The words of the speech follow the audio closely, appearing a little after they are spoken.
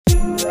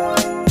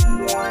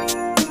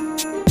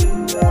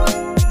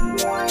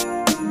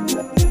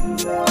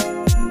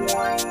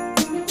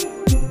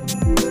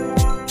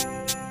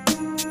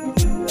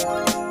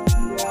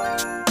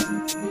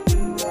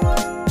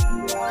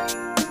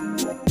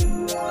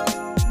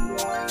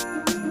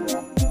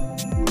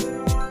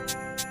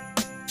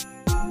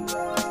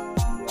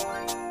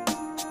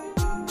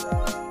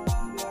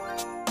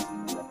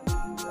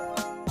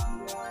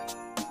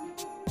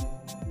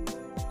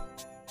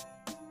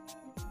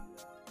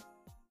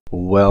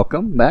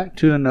Welcome back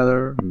to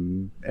another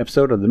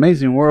episode of the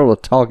Amazing World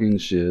of Talking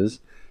Shiz.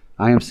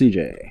 I am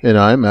CJ. And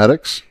I'm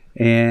Maddox.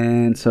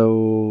 And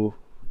so,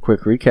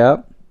 quick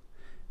recap.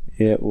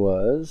 We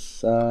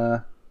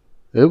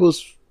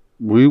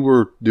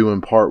were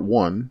doing part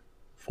 1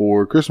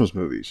 for Christmas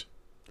movies.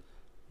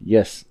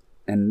 Yes.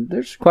 And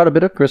there's quite a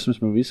bit of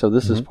Christmas movies, so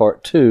this is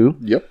part 2.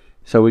 Yep.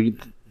 So we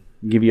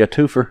give you a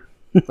twofer.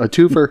 A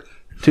twofer.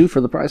 2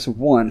 for the price of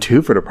 1.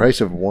 2 for the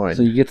price of 1.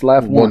 So you get to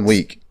laugh once. 1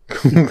 week.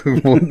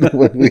 one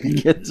You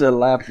week. get to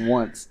laugh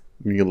once.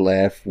 You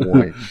laugh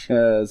once.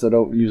 So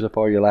don't use up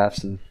all your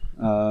laughs.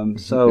 Yeah,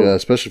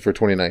 especially for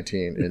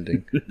 2019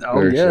 ending. Oh,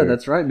 Very yeah, soon.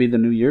 that's right. Be the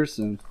new year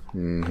soon.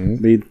 Mm-hmm.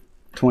 Be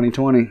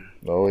 2020.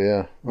 Oh,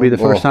 yeah. Be the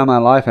first time in my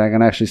life I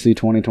can actually see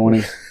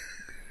 2020.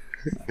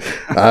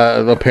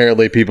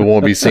 Apparently, people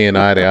won't be seeing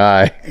eye to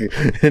eye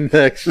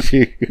next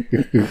year. I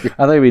think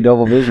it'd be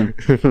double vision.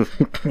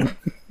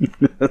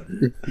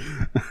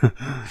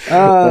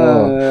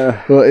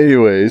 Well,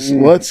 anyways,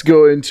 let's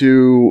go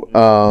into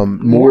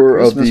more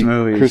of Christmas the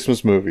movies.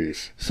 Christmas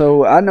movies.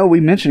 So I know we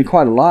mentioned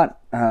quite a lot.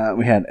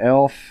 We had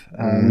Elf.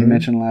 We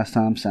mentioned last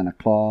time Santa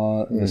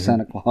Claus,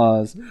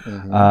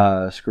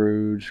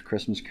 Scrooge,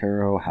 Christmas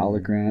Carol, How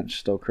the Grinch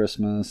Stole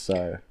Christmas.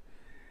 So,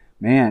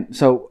 man,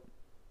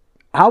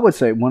 I would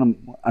say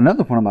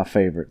another one of my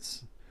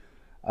favorites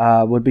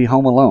would be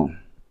Home Alone.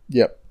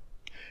 Yep.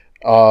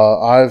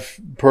 I've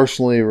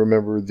personally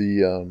remember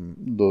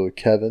the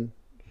Kevin,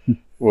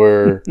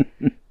 where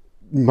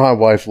my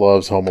wife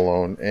loves Home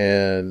Alone,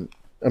 and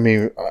I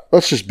mean,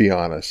 let's just be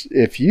honest.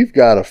 If you've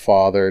got a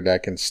father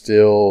that can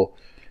still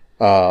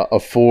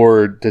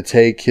afford to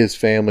take his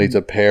family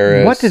to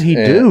Paris, What did he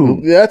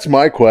do? That's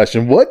my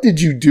question. What did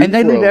you do? And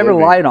they leave every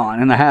light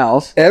on in the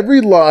house.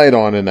 Every light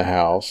on in the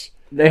house.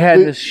 They had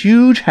this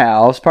huge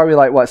house, probably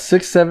like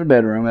 6-7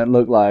 bedroom. It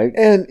looked like.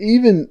 And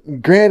even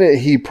granted,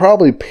 he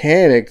probably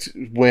panicked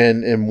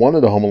when in one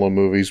of the Home Alone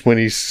movies when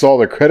he saw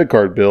the credit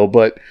card bill.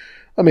 But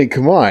I mean,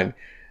 come on,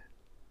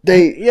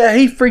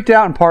 he freaked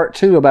out in part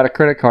 2 about a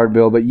credit card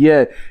bill. But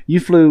yet you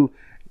flew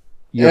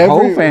your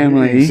whole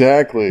family,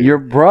 exactly, your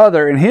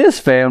brother and his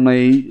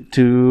family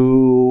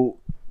to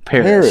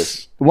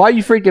Paris. Why are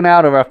you freaking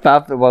out over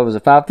 $5,000?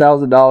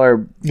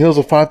 It was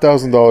a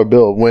 $5,000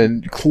 bill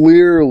when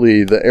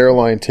clearly the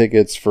airline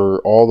tickets for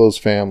all those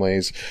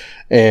families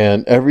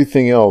and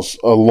everything else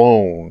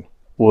alone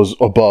was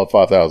above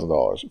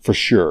 $5,000 for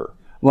sure.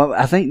 Well,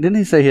 I think, didn't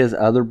he say his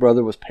other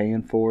brother was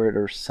paying for it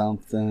or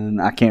something?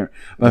 I can't.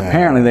 But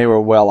apparently they were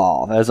well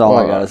off. That's all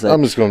I gotta say.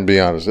 I'm just going to be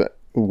honest.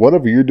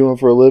 Whatever you're doing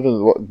for a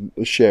living,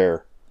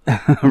 share.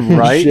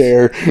 Right?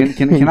 Share.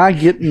 Can I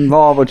get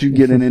involved what you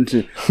getting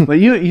into? But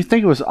you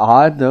think it was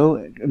odd though?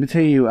 Let me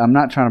tell you, I'm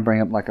not trying to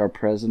bring up like our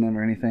president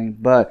or anything,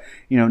 but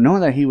knowing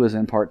that he was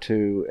in part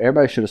 2,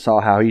 everybody should have saw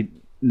how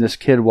this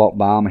kid walked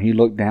by him and he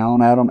looked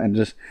down at him and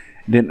just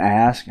didn't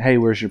ask, "Hey,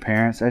 where's your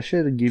parents?" That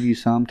should give you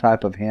some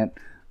type of hint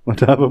what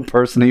type of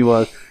person he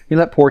was. He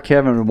let poor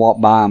Kevin walk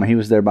by him and he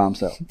was there by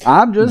himself.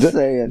 I'm just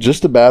saying.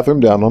 Just the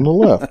bathroom down on the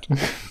left.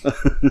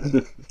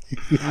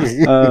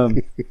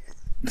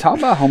 Talk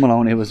about Home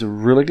Alone. It was a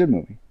really good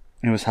movie.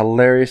 It was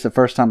hilarious. The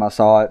first time I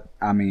saw it,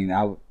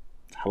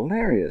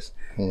 hilarious.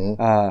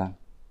 Mm-hmm.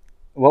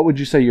 What would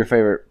you say your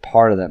favorite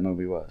part of that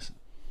movie was?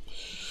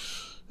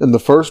 In the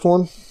first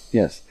one?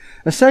 Yes.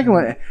 The second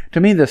one,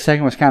 to me, the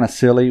second was kind of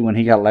silly when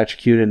he got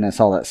electrocuted and I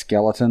saw that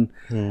skeleton.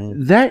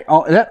 Mm-hmm.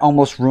 That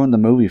almost ruined the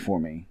movie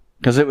for me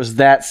because it was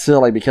that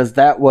silly. Because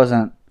that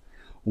wasn't.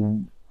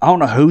 I don't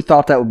know who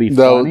thought that would be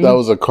funny. That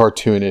was a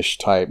cartoonish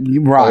type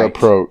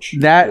approach.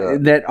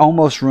 That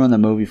almost ruined the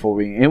movie for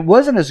me. It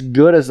wasn't as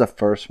good as the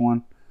first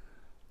one.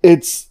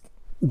 It's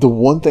the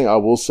one thing I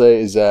will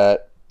say is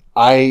that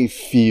I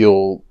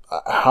feel,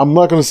 I'm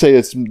not going to say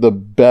it's the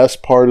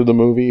best part of the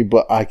movie,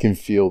 but I can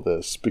feel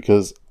this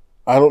because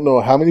I don't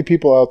know how many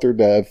people out there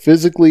that have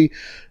physically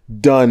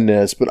done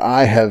this, but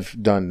I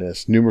have done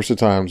this numerous of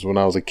times when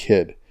I was a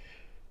kid.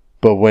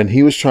 But when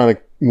he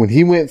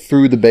went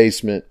through the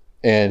basement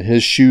and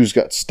his shoes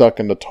got stuck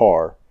in the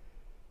tar,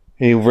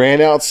 and he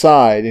ran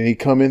outside and he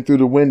come in through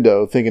the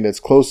window thinking it's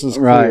close and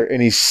clear,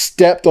 and he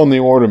stepped on the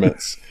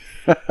ornaments.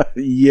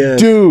 Yes.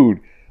 Dude,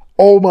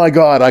 oh my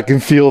God, I can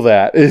feel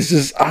that. It's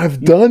just,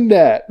 I've done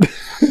that.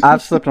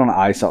 I've slipped on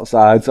ice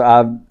outside, so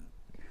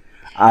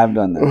I've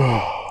done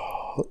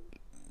that.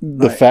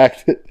 The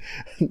fact that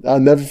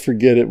I'll never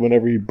forget it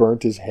whenever he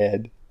burnt his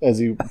head as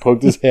he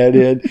poked his head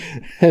in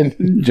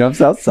and jumps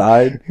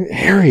outside.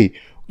 Harry,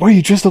 why are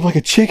you dressed up like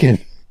a chicken?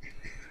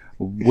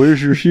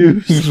 Where's your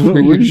shoes?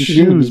 Where's your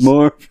shoes,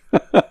 Marv?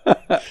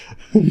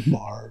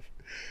 Marv.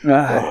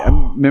 I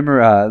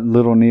remember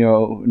Little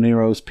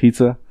Nero's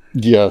Pizza?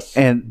 Yes.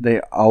 And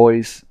they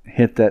always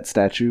hit that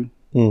statue.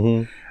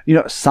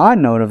 Mm-hmm. Side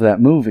note of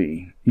that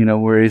movie,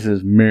 where he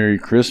says, "Merry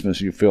Christmas,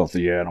 you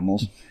filthy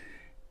animals."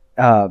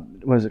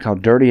 What is it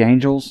called? Dirty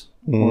Angels?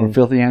 Or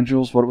Filthy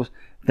Angels? What it was?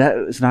 That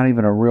is not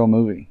even a real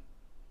movie.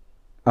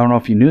 I don't know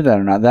if you knew that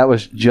or not. That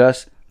was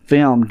just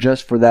filmed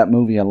just for that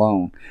movie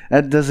alone.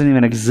 That doesn't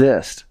even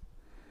exist.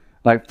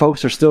 Like,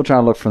 folks are still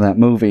trying to look for that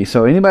movie.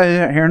 So anybody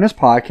hearing this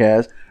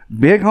podcast,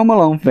 big Home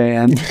Alone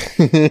fan,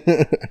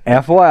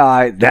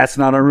 FYI, that's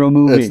not a real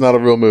movie. It's not a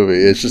real movie.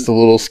 It's just a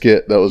little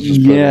skit that was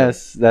just put in.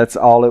 Yes, that's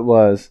all it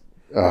was.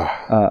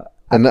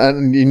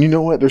 And you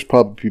know what? There's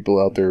probably people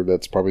out there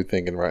that's probably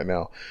thinking right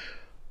now,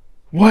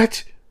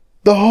 what?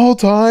 The whole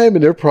time?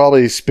 And they're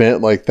probably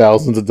spent like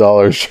thousands of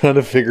dollars trying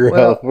to figure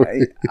out.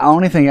 The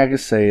only thing I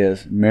could say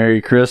is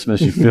Merry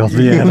Christmas, you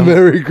filthy animal.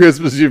 Merry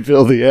Christmas, you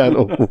filthy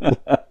animal.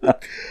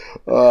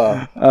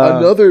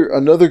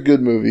 Another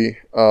good movie,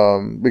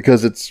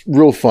 because it's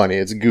real funny,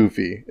 it's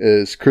goofy,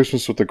 is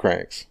Christmas with the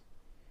Cranks.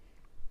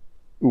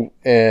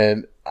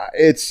 And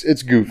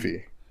it's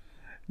goofy.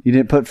 You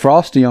didn't put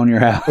Frosty on your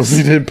house.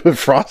 You didn't put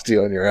Frosty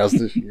on your house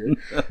this year.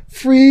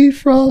 Free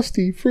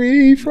Frosty,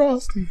 free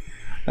Frosty.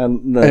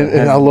 And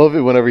I love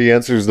it whenever he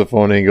answers the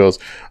phone and he goes,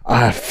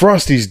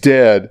 Frosty's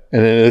dead.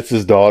 And then it's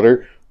his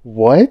daughter.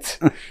 What?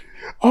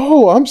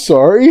 Oh, I'm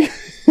sorry.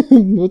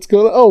 What's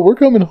going on? Oh, we're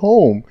coming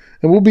home.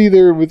 And we'll be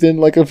there within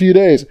like a few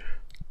days.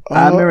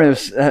 I remember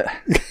this.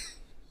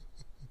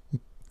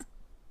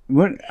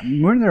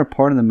 Weren't there a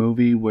part of the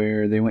movie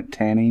where they went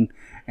tanning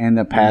and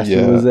the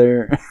pastor was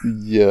there?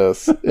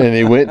 Yes. And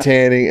he went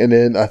tanning. And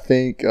then I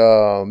think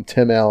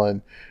Tim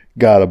Allen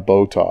got a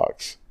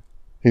Botox.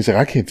 He's like,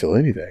 I can't feel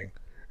anything.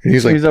 And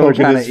he's like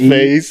poking his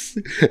face,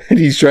 and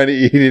he's trying to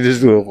eat, and it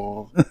just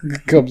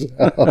comes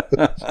out.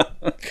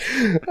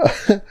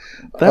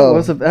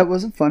 That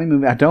was a funny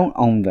movie. I don't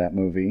own that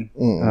movie.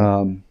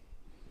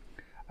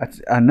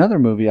 Another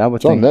movie I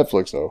would think. It's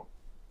on Netflix though.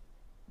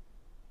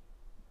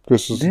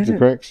 Christmas with the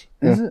Cranks.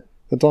 Is it?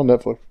 It's on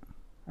Netflix.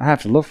 I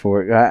have to look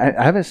for it.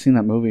 I haven't seen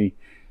that movie.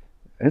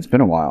 It's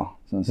been a while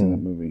since I've seen that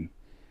movie.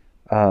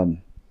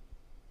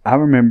 I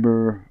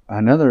remember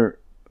another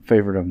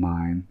favorite of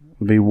mine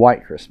would be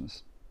White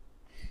Christmas.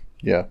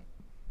 Yeah.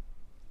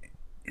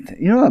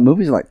 You know, that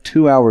movie's like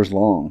 2 hours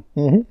long.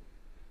 Mm-hmm.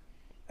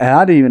 And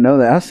I didn't even know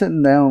that. I was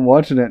sitting down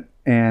watching it,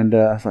 and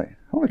I was like,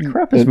 holy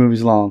crap, this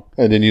movie's long.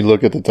 And then you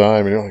look at the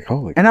time, and you're like,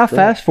 holy And crap. I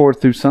fast forward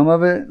through some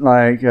of it,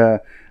 like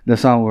the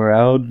song "We're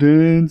Out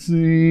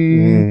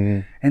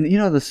Dancing." And you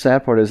know, the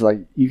sad part is, like,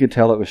 you could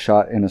tell it was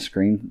shot in a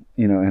screen,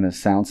 you know, in a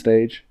sound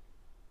stage.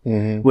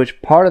 Which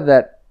part of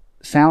that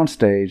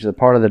soundstage, the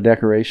part of the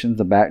decorations,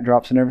 the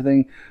backdrops and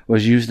everything,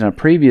 was used in a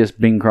previous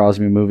Bing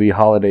Crosby movie,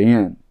 Holiday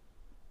Inn.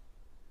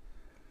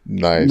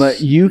 Nice. But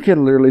you could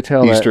literally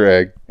tell Easter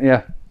egg.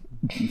 Yeah.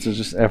 So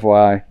just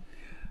FYI.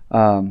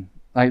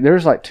 Like,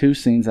 there's like 2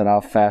 scenes that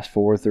I'll fast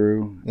forward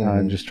through,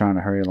 just trying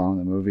to hurry along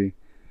the movie.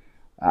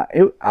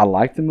 I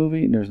like the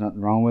movie. There's nothing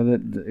wrong with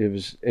it.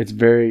 It's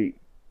very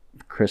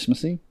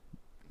Christmassy,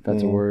 if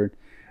that's a word.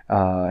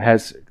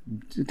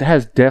 It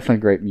has definitely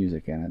great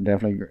music in it.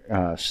 Definitely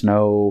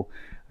Snow,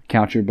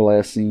 Count Your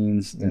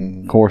Blessings,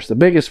 and of course the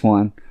biggest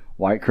one,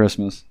 White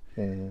Christmas.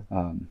 And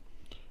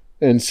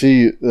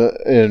see,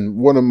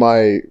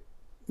 and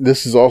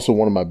this is also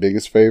one of my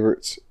biggest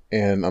favorites.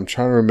 And I'm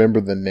trying to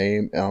remember the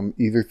name. I'm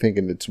either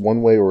thinking it's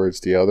one way or it's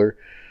the other.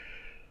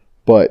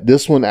 But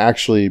this one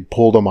actually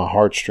pulled on my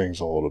heartstrings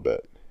a little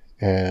bit.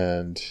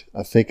 And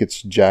I think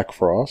it's Jack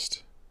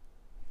Frost.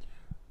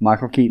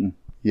 Michael Keaton.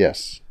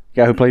 Yes.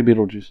 Guy who played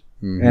Beetlejuice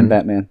and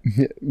Batman.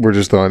 We're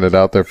just throwing it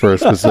out there for a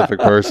specific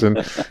person.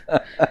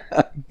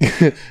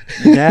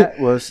 That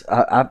was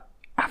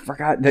I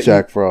forgot that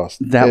Jack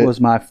Frost. That was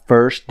my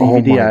first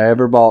DVD I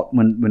ever bought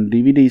when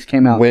DVDs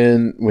came out.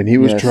 When he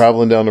was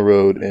traveling down the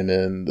road, and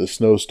then the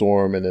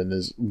snowstorm, and then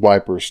his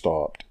wiper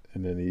stopped,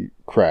 and then he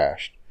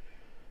crashed,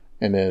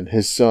 and then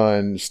his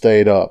son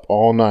stayed up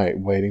all night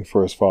waiting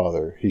for his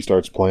father. He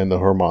starts playing the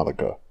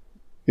harmonica.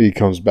 He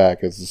comes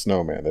back as the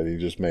snowman that he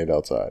just made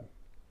outside.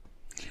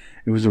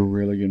 It was a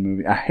really good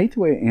movie. I hate the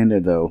way it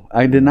ended, though.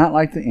 I did not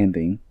like the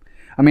ending.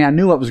 I mean, I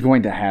knew what was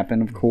going to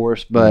happen, of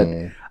course, but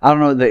I don't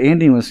know. The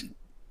ending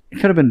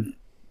could have been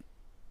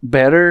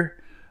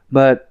better,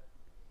 but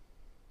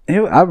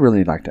I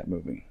really liked that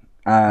movie.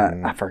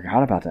 I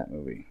forgot about that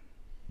movie.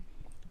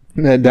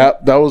 And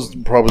that was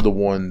probably the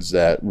ones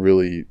that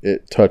really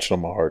it touched on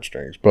my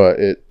heartstrings, but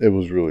it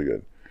was really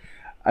good.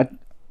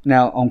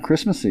 Now, on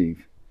Christmas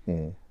Eve,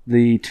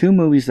 the 2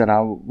 movies that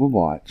I will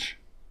watch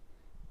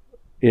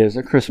is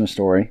A Christmas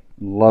Story.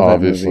 Love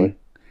Obviously. that movie.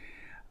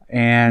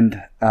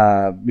 And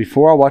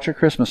before I watch A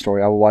Christmas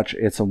Story, I will watch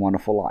It's a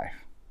Wonderful Life.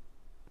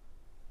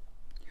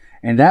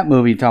 And that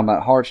movie, talking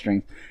about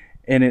heartstrings,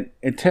 and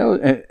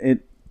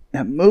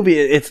that movie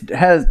it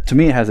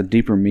has a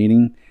deeper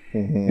meaning.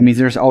 It means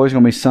there's always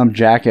going to be some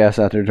jackass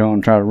out there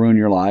trying to ruin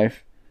your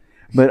life,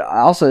 but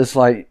also it's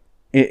like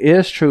it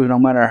is true. No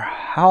matter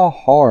how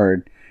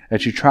hard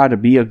that you try to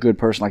be a good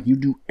person, like you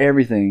do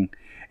everything,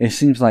 it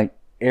seems like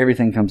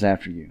everything comes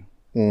after you.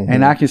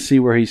 And I can see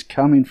where he's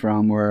coming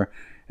from. Where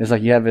it's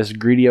like you have this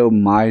greedy old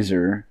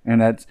miser,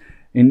 and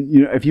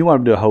you know, if you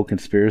want to do a whole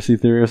conspiracy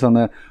theory or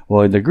something,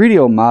 well, the greedy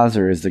old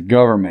miser is the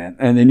government,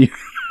 and then you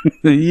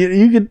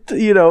could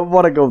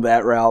want to go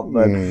that route,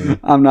 but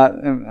I'm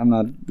not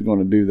going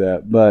to do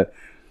that. But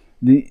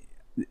it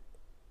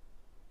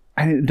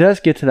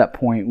does get to that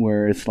point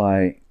where it's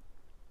like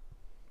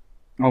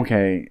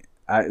okay,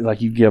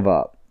 like you give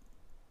up,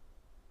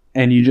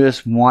 and you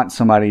just want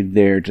somebody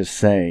there to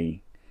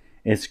say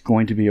it's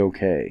going to be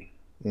okay.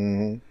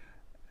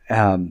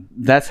 Mm-hmm.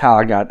 That's how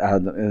I got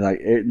out of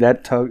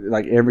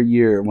like every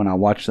year when I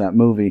watch that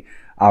movie,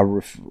 I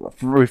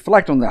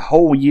reflect on the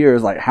whole year.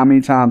 Is like how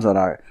many times that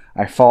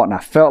I fought and I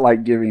felt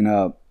like giving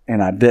up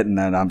and I didn't,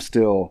 and I'm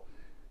still,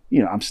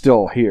 I'm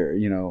still here,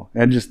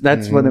 and just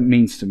that's what it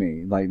means to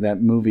me. Like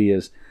that movie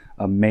is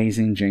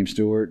amazing. James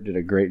Stewart did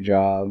a great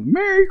job.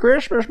 Merry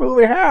Christmas,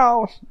 movie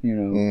house.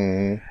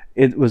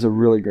 It was a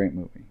really great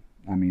movie.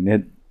 I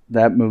mean,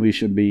 that movie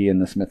should be in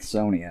the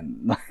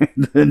Smithsonian.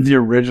 The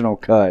original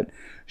cut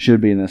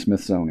should be in the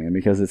Smithsonian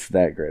because it's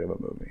that great of a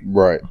movie.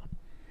 Right.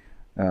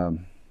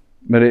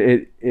 But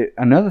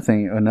another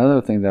thing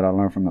that I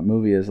learned from that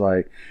movie is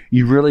like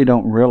you really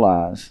don't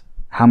realize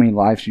how many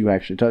lives you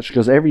actually touch,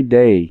 because every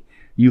day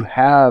you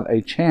have a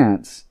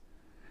chance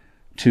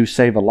to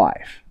save a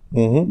life.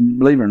 Mm-hmm.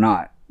 Believe it or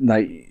not,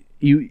 like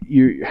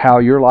you how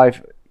your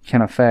life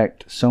can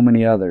affect so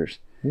many others.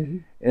 Mm-hmm.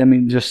 I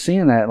mean, just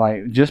seeing that,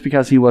 like, just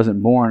because he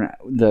wasn't born,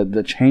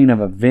 the chain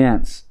of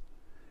events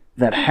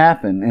that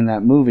happened in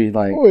that movie,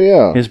 like,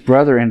 his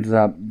brother ended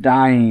up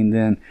dying,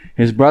 then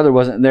his brother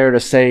wasn't there to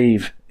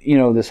save,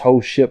 this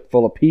whole ship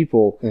full of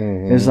people.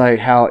 Mm-hmm. It's like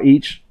how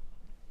each,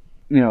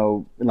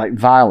 like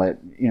Violet,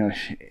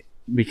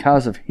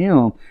 because of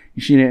him,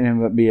 she didn't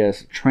end up be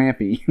as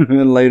trampy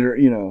later,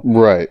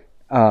 Right.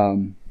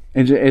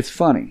 It's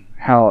funny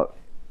how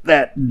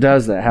that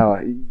does that,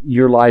 how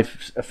your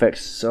life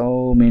affects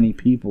so many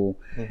people.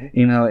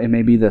 It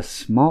may be the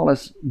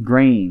smallest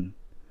grain,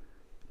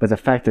 but the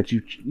fact that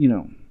you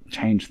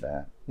change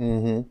that.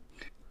 Mm-hmm.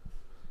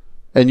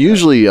 And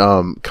usually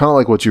kind of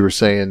like what you were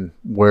saying,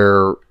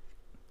 where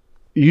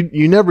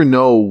you never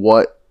know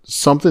what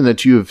something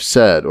that you have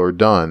said or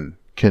done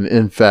can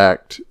in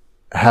fact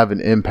have an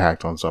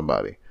impact on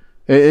somebody.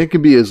 It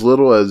could be as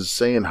little as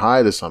saying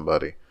hi to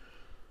somebody,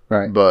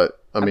 right? But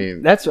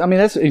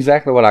that's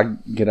exactly what I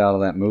get out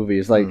of that movie.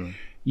 Is like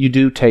you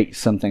do take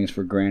some things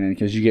for granted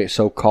because you get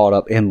so caught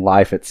up in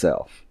life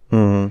itself.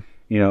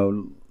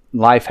 Mm-hmm.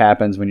 Life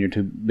happens when you're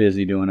too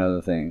busy doing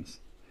other things.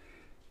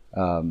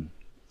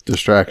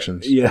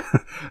 Distractions. Yeah,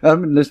 I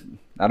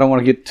don't want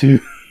to get too.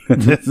 I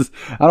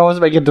don't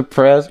want to get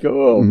depressed.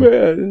 Go, oh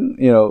man,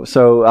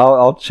 So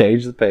I'll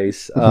change the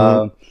pace.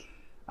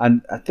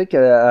 I think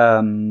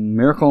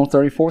Miracle on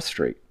 34th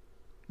Street.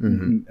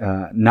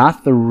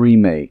 Not the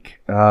remake.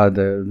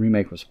 The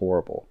remake was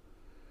horrible,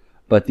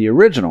 but the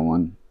original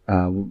one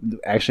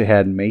actually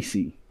had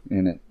Macy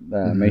in it.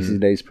 Macy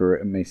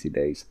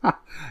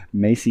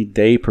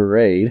Day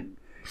Parade.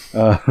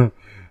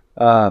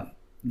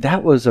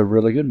 That was a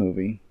really good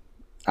movie.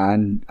 I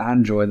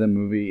enjoyed the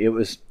movie. It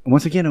was it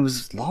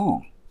was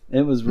long.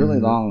 It was really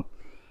long.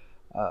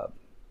 I'm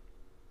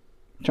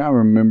trying to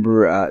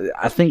remember.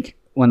 I think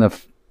one of the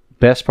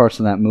best parts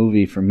of that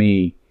movie for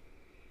me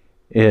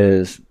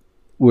is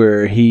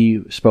where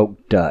he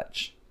spoke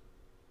Dutch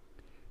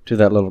to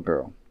that little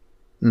girl.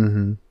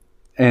 Mm-hmm.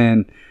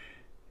 And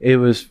it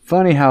was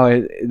funny how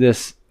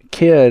this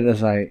kid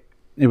is like,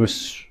 it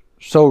was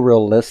so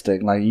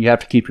realistic. Like you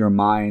have to keep your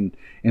mind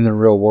in the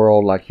real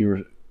world. Like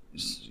you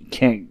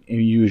can't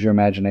use your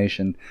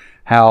imagination.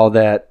 How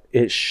that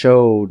it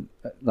showed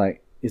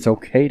like it's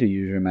okay to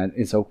use your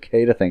imagination. It's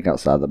okay to think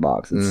outside the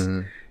box. It's,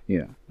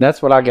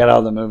 that's what I got out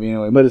of the movie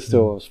anyway. But it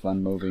still was a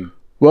fun movie.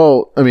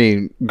 Well, I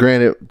mean,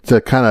 granted,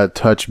 to kind of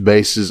touch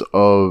bases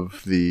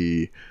of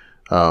the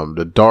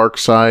dark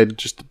side,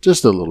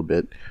 just a little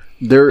bit.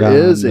 There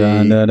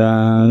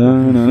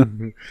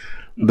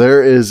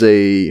is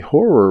a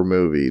horror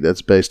movie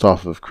that's based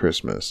off of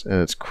Christmas,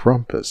 and it's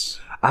Krampus.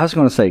 I was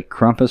going to say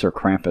Krampus or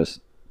Krampus.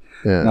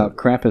 Yeah. No,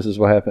 Krampus is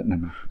what happened.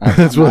 No,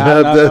 that's what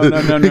happened.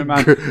 No, never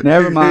mind.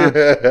 Never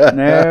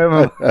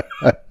mind.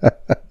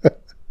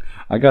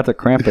 I got the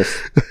Krampus.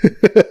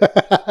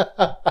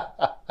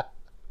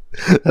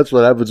 That's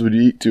what happens when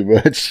you eat too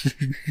much.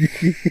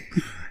 You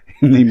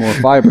need more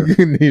fiber.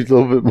 You need a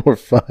little bit more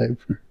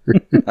fiber.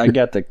 I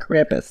got the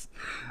Krampus.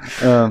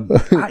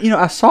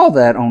 I saw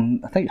that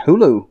on, I think,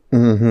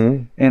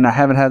 Hulu. And I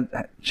haven't had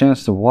a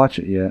chance to watch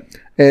it yet.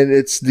 And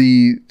it's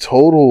the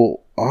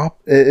total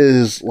it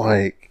is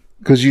like,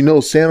 because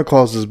Santa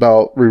Claus is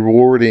about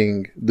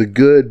rewarding the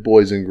good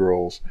boys and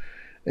girls,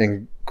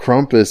 and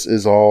Krampus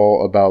is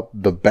all about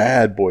the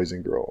bad boys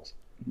and girls.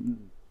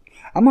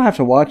 I'm gonna have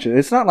to watch it.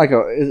 It's not like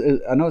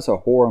I know it's a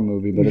horror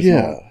movie, but it's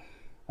not.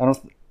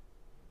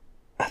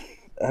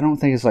 I don't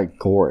think it's like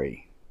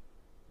gory.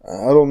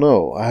 I don't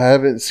know. I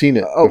haven't seen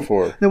it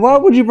before. Then why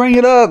would you bring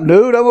it up,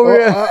 dude? I'm over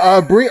here. I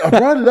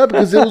brought it up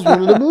because it was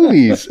one of the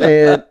movies,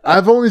 and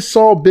I've only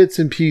saw bits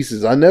and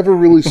pieces. I never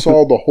really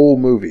saw the whole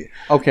movie.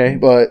 Okay,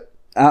 but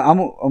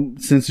I'm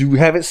since you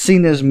haven't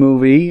seen this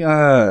movie,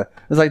 it's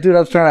like, dude, I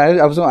was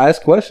going to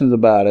ask questions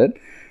about it.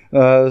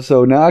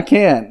 So now I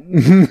can't.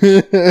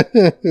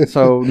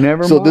 So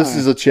never mind. So this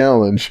is a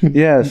challenge.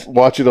 Yes.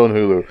 Watch it on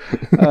Hulu.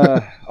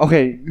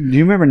 Okay. Do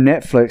you remember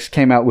Netflix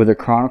came out with the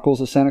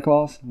Chronicles of Santa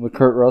Claus with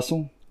Kurt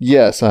Russell?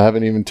 Yes, I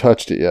haven't even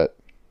touched it yet.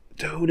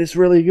 Dude, it's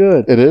really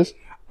good. It is?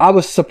 I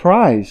was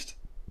surprised.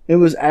 It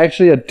was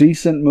actually a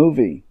decent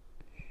movie.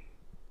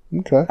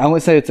 Okay. I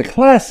wouldn't say it's a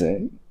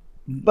classic,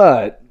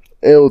 but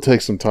It will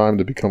take some time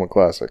to become a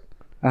classic.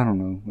 I don't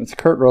know. It's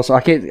Kurt Russell.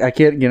 I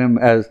can't get him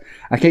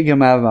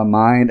out of my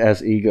mind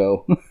as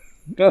Ego.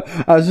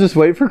 I was just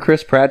waiting for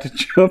Chris Pratt to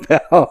jump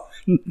out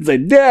and say,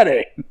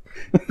 "Daddy."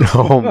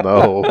 Oh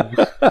no.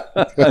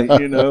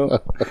 You know,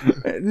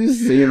 just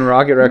seeing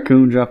Rocket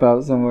Raccoon jump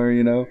out somewhere,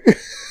 you know.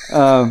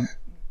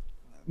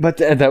 But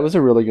that was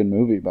a really good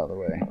movie, by the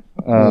way.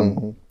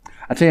 I'll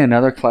tell you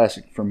another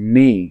classic for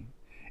me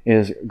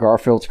is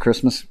Garfield's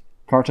Christmas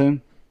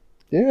cartoon.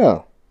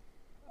 Yeah.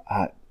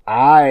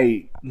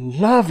 I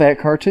love that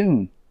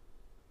cartoon.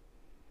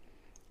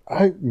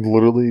 I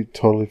literally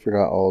totally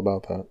forgot all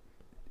about that.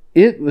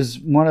 It was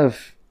one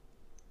of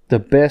the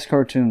best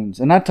cartoons,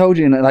 and I told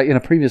you in a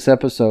previous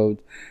episode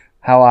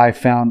how I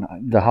found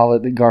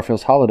the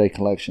Garfield's holiday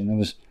collection. It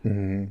was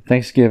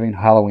Thanksgiving,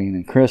 Halloween,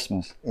 and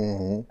Christmas.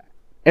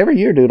 Every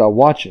year, dude, I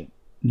watch it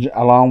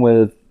along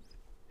with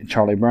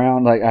Charlie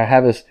Brown. Like I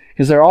have this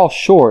because they're all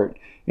short.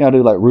 You know, I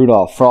do like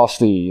Rudolph,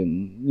 Frosty,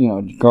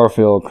 and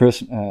Garfield,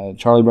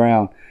 Charlie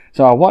Brown.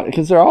 So I watch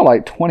because they're all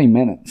like 20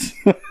 minutes.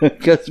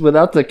 Because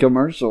without the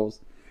commercials,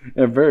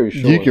 they're very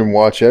short. You can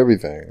watch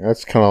everything.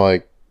 That's kind of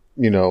like,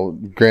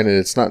 granted,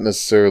 it's not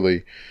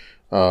necessarily,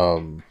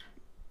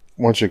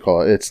 what you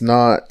call it? It's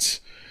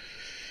not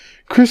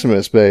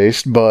Christmas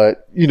based,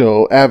 but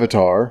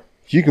Avatar.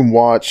 You can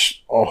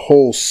watch a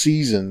whole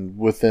season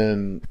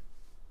within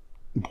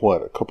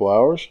a couple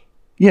hours.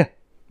 Yeah,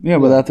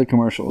 without the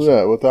commercials.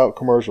 Yeah, without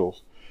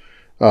commercials.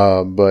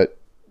 But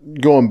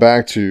going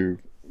back to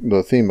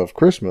the theme of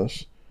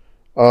Christmas,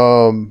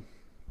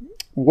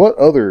 what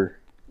other?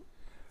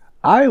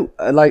 I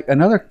like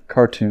another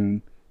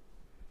cartoon,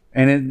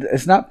 and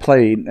it's not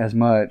played as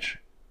much.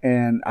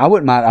 And I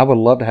wouldn't mind. I would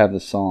love to have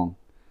this song.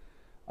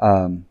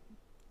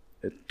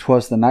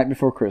 'Twas the Night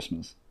Before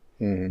Christmas.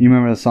 You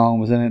remember the song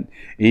was in it?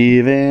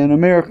 Even a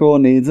miracle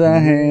needs a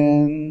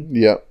hand.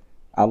 Yep.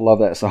 I love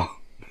that song.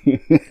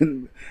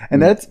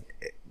 And that's,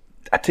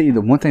 I tell you,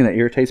 the one thing that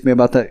irritates me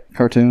about that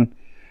cartoon,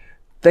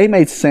 they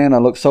made Santa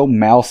look so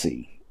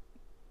mousy.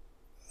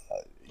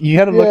 You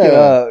had to look it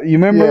up. You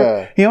remember?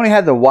 Yeah. He only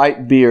had the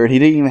white beard. He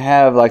didn't even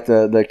have like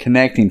the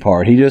connecting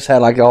part. He just had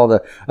like all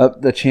the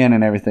up the chin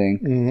and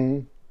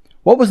everything.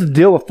 What was the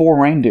deal with 4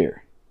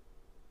 reindeer?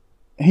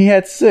 He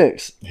had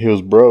 6. He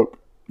was broke.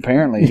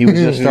 Apparently, he was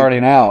just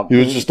starting out. He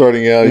was just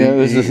starting out.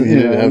 Yeah, he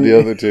didn't have the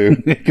other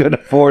 2. He couldn't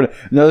afford it.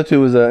 The other 2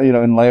 was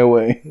in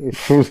layaway.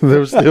 They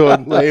were still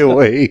in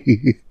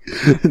layaway.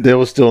 They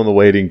were still in the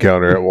waiting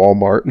counter at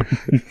Walmart.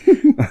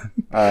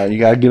 You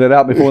got to get it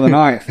out before the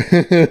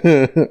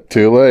 9th.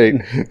 Too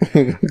late.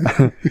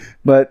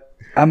 But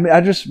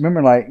I just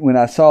remember like when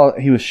I saw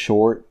he was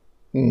short,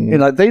 and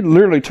like they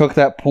literally took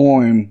that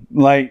poem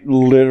like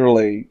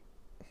literally.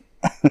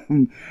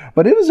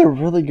 But it was a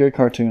really good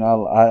cartoon.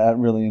 I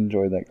really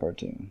enjoyed that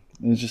cartoon.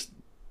 It was just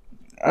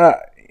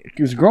it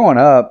was growing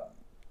up,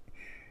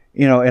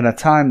 in a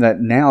time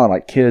that now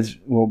like kids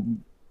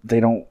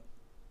they don't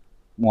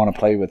want to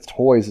play with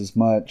toys as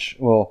much.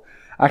 Well,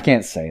 I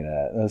can't say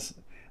that. Let's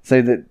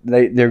say that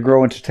they're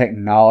growing to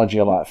technology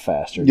a lot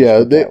faster.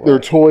 Yeah, their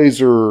toys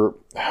are,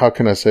 how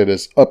can I say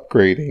this,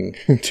 upgrading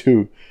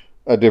to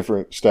a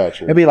different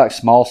stature. It'd be like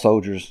Small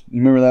Soldiers.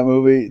 You remember that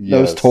movie? Yes.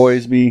 Those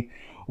toys be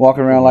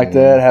walking around like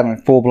that, having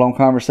full-blown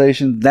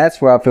conversation.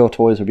 That's where I feel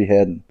toys would be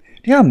heading.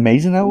 Do you know how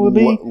amazing that would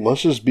be?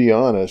 Let's just be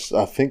honest.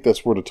 I think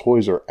that's where the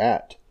toys are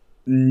at.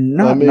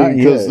 Not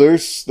because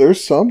yet.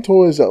 there's some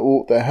toys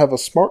that have a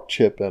smart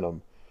chip in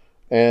them,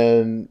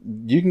 and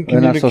you can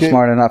They're not so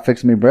smart. They're not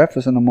fixing me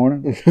breakfast in the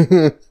morning.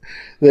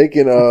 They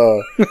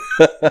can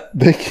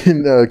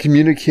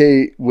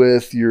communicate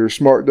with your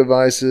smart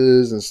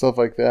devices and stuff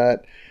like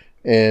that.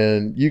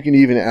 And you can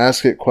even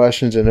ask it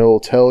questions and it will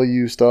tell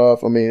you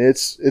stuff. I mean,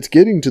 it's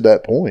getting to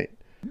that point.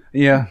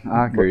 Yeah,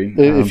 I agree.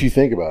 If you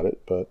think about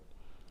it, but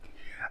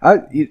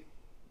I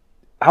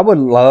would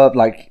love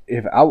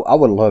I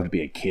would love to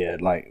be a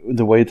kid. Like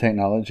the way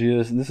technology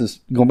is. This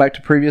is going back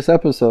to previous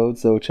episodes,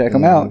 so check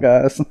them out,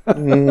 guys.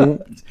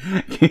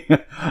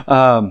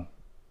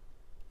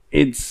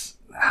 It's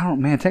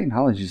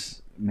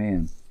technology's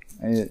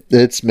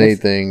it's made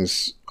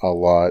things a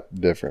lot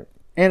different.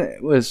 And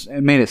it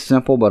made it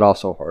simple, but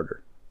also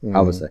harder, I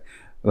would say.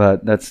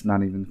 But that's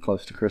not even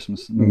close to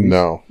Christmas movies.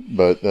 No,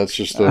 but that's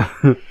just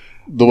the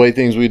way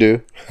things we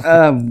do.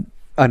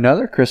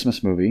 Another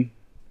Christmas movie,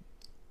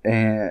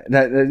 and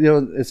that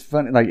it's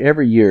funny. Like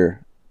every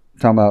year,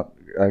 talking about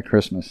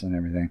Christmas and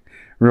everything.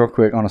 Real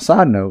quick, on a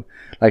side note,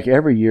 like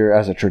every year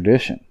as a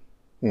tradition,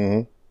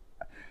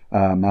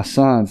 my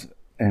sons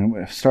and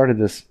we started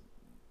this.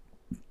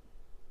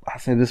 I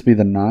say this be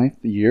the 9th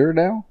year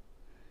now,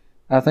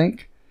 I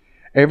think.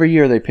 Every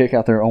year they pick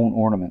out their own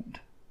ornament.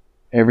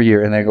 Every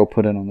year, and they go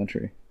put it on the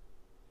tree.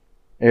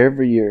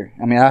 Every year.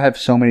 I mean, I have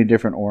so many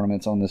different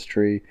ornaments on this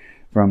tree.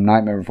 From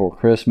Nightmare Before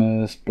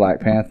Christmas, Black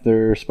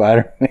Panther,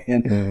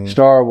 Spider-Man,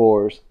 Star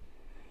Wars.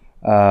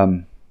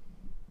 And,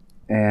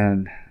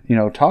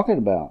 talking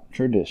about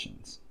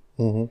traditions.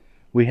 Mm-hmm.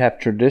 We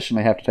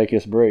traditionally have to take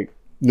this break.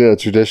 Yeah,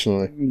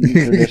 traditionally.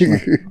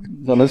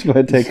 So let's go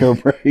ahead and take our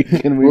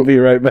break, and we'll be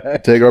right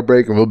back. Take our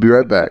break, and we'll be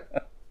right back.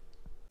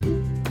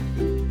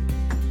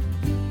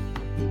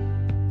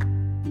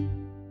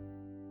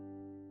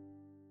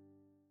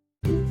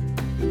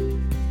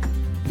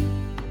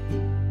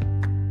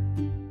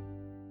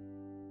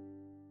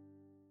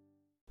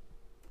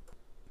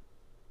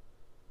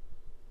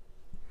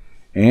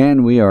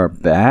 And we are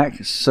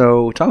back.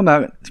 So, talking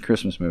about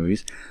Christmas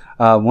movies,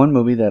 one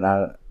movie that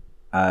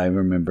I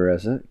remember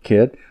as a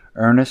kid,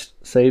 Ernest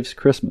Saves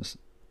Christmas.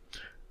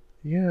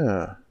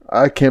 Yeah,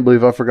 I can't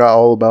believe I forgot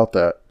all about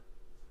that.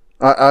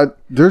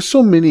 There's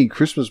so many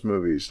Christmas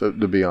movies, to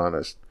be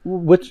honest.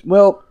 Which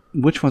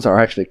ones are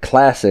actually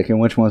classic, and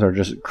which ones are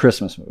just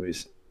Christmas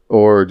movies?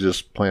 Or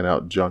just plain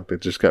out junk that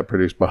just got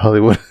produced by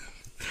Hollywood.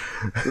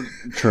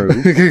 True.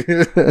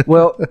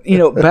 Well,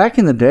 back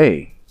in the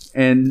day,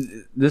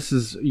 and this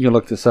is, you can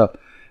look this up,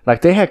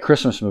 like they had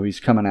Christmas movies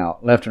coming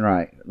out left and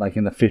right, like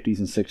in the 50s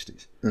and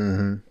 60s.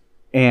 Mm-hmm.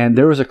 And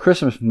there was a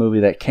Christmas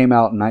movie that came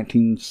out in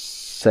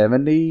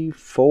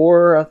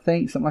 1974, I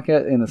think, something like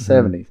that, in the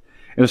 70s.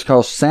 It was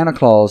called Santa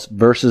Claus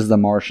versus the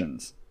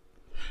Martians.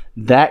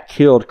 That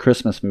killed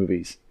Christmas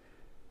movies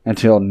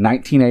until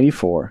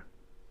 1984,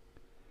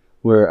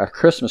 where A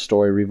Christmas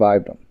Story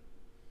revived them.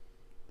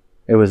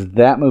 It was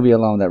that movie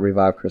alone that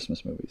revived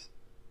Christmas movies.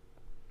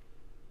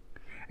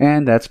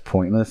 And that's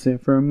pointless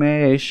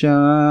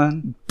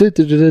information. I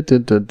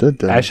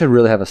should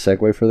really have a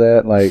segue for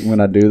that. Like when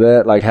I do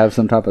that, like have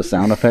some type of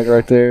sound effect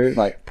right there.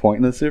 Like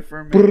pointless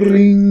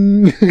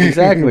information.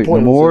 Exactly. The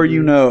more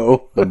you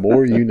know. The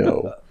more you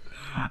know.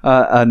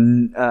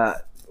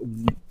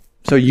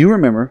 So you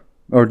remember,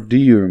 or do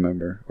you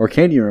remember, or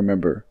can you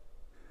remember?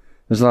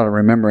 There's a lot of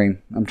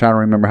remembering. I'm trying to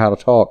remember how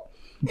to talk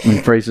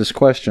and phrase this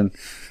question.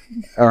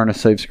 Ernest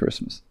Saves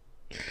Christmas.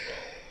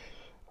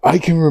 I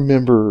can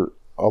remember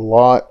a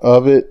lot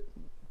of it,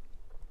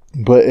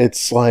 but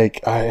it's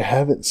like I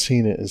haven't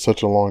seen it in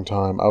such a long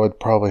time. I would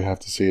probably have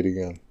to see it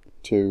again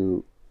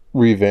to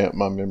revamp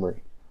my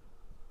memory.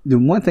 The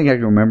one thing I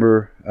can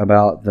remember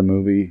about the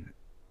movie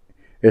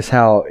is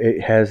how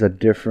it has a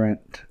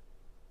different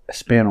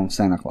spin on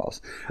Santa Claus.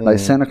 Like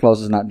Santa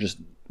Claus is not just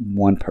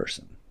one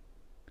person.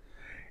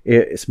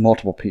 It's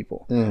multiple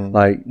people.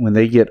 Like when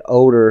they get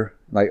older,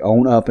 like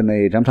on up in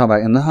age, I'm talking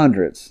about in the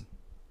hundreds,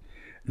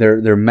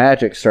 their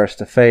magic starts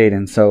to fade,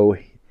 and so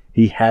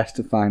he has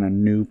to find a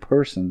new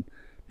person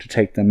to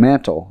take the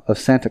mantle of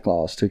Santa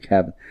Claus to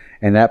have,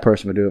 and that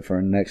person would do it for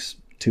the next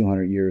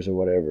 200 years or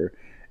whatever,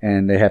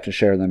 and they have to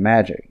share the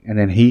magic, and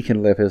then he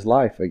can live his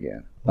life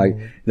again. Like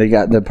they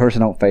got the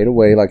person don't fade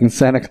away, like in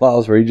Santa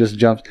Claus where he just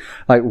jumps.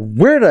 Like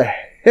where the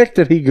heck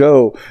did he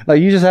go?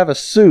 Like you just have a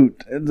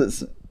suit.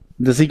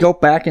 Does he go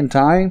back in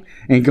time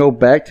and go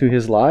back to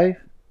his life?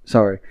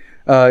 Sorry.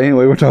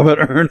 Anyway, we're talking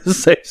about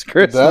Ernest Saves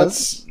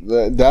Christmas.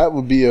 That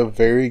would be a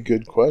very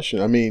good question.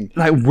 I mean,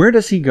 like, where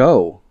does he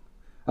go?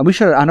 I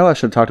know I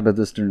should have talked about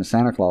this during the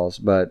Santa Claus,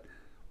 but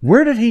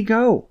where did he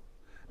go?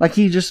 Like,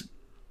 he just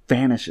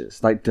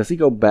vanishes. Like, does he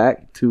go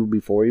back to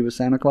before he was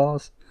Santa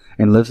Claus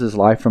and lives his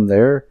life from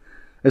there?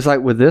 It's like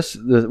with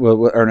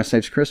with Ernest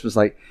Saves Christmas,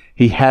 like,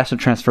 he has to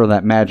transfer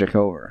that magic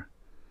over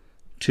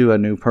to a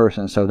new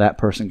person so that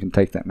person can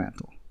take that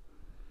mantle.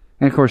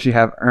 And of course, you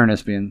have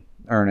Ernest being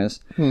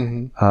Ernest.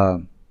 One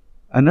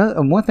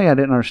thing I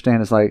didn't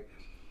understand is like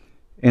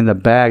in the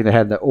bag they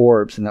had the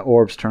orbs, and the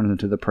orbs turn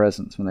into the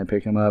presents when they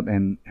pick them up,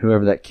 and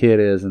whoever that kid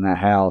is in that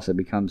house, it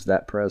becomes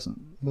that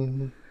present.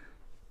 And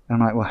I'm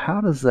like, well,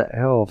 how does the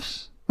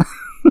elves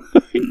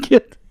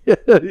get them? You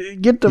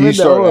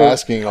start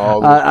asking all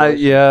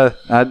the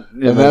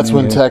and that's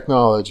when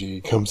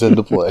technology comes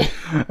into play.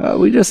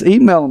 We just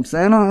email them,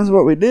 Santa. That's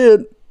what we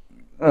did.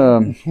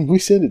 We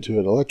send it to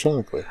it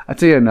electronically. I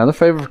tell you another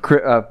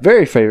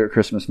very favorite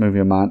Christmas movie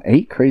of mine: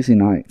 8 Crazy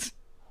Nights.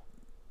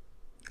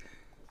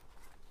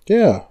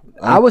 Yeah,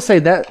 I would say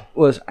that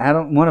was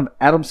one of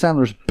Adam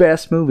Sandler's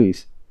best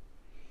movies.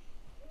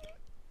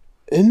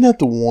 Isn't that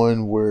the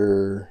one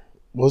where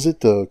was it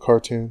the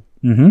cartoon?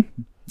 Mm-hmm.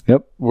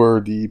 Yep.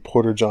 Where the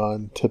Porter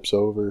John tips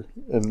over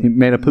and he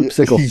made a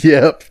poopsicle.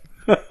 Yep.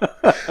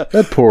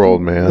 That poor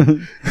old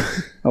man.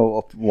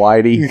 Oh,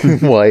 Whitey.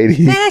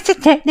 Whitey. That's a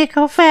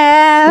technical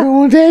foul.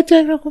 Oh, that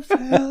technical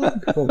foul.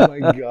 Oh my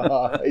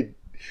god.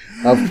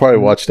 I've probably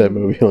watched that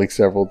movie like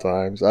several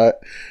times. I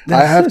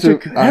have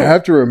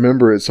to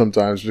remember it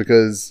sometimes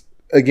because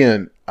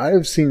again, I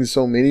have seen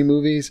so many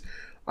movies.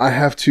 I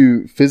have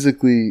to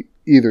physically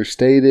either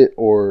state it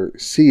or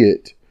see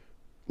it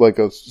like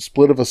a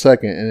split of a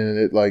second, and then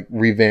it like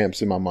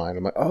revamps in my mind.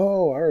 I'm like,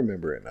 oh, I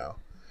remember it now.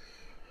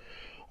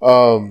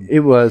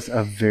 It was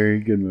a very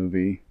good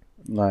movie.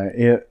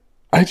 I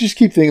just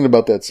keep thinking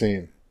about that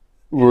scene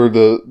where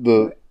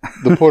the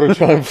Porter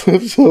John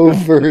flips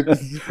over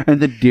and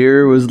the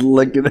deer was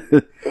licking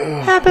it.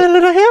 Happy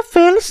little hair,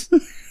 fellas.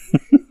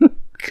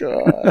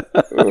 God,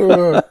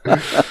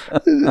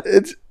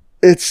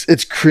 it's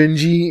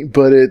cringy,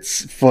 but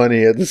it's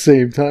funny at the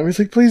same time. It's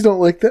like, please don't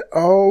like that.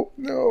 Oh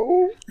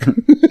no.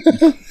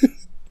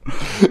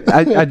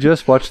 I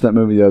just watched that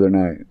movie the other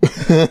night,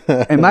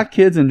 and my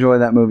kids enjoy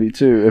that movie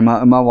too. And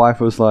my wife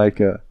was like,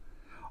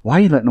 "Why are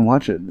you letting them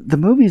watch it? The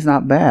movie's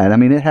not bad. I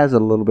mean, it has a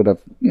little bit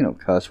of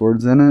cuss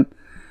words in it,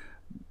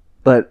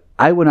 but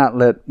I would not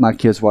let my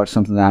kids watch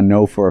something that I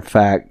know for a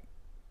fact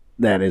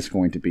that is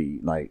going to be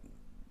like,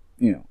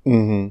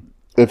 Mm-hmm.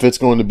 If it's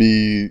going to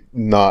be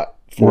not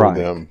for Right.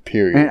 them,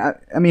 period. And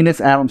I mean, it's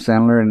Adam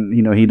Sandler, and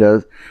he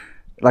does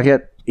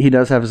he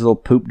does have his little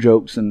poop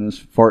jokes and his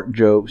fart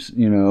jokes,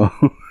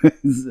 and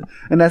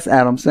that's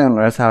Adam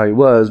Sandler. That's how he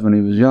was when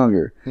he was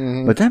younger.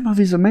 Mhm. But that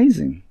movie's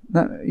amazing.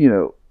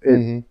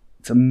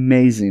 It's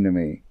amazing to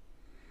me.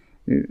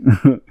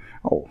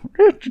 Oh,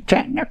 it's a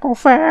technical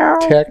foul.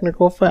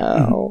 Technical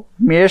foul.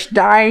 Miss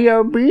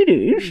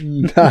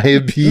Diabetes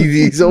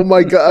Diabetes. Oh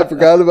my god, I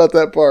forgot about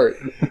that part.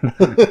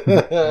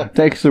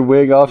 takes her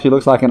wig off. She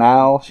looks like an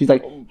owl. She's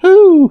like,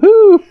 "Hoo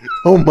hoo!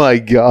 Oh my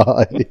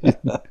god.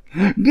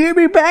 Give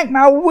me back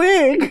my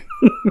wig."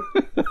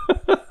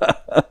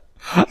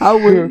 I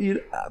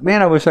would,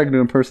 man. I wish I could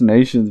do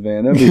impersonations,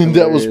 man. That'd be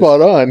That was hilarious.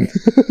 spot on.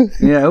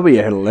 Yeah, it would be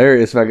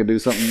hilarious if I could do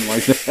something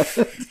like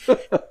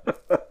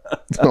that.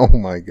 Oh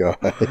my god.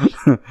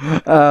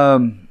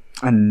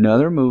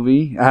 Another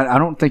movie. I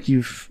don't think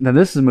you've. Now,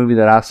 this is a movie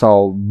that I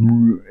saw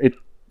it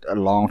a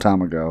long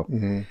time ago.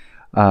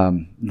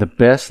 Mm-hmm. The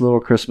best little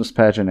Christmas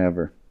pageant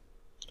ever.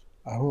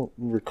 I don't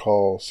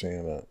recall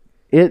seeing that.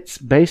 It's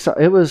based on.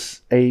 It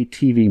was a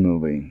TV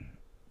movie,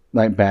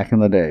 like back in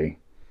the day.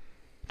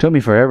 It took me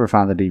forever to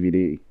find the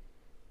DVD.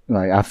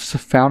 Like I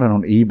found it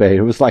on eBay.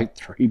 It was like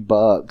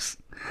 $3,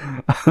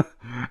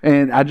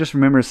 and I just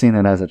remember seeing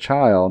it as a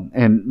child.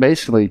 And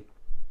basically,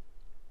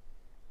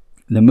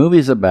 the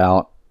movie's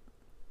about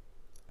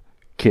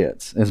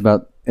kids.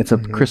 It's a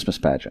Christmas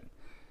pageant,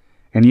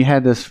 and you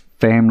had this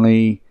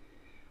family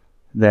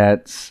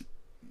that's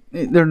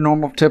they're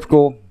normal,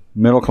 typical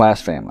middle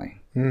class family.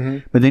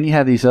 Mm-hmm. But then you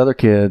have these other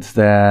kids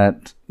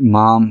that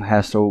mom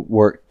has to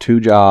work 2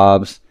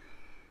 jobs.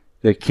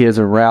 The kids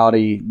are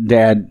rowdy.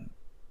 Dad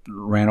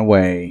ran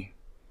away.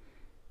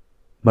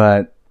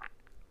 But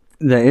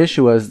the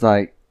issue was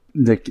like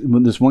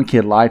this one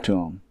kid lied to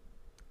him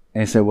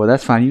and said, "Well,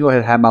 that's fine. You go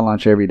ahead and have my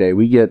lunch every day.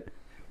 We get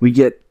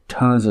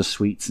tons of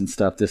sweets and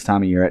stuff this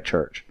time of year at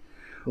church."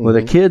 Mm-hmm. Well,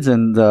 the kids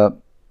end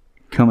up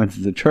coming to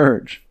the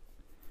church.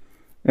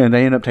 And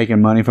they end up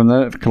taking money from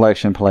the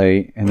collection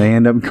plate, and they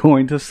end up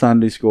going to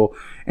Sunday school.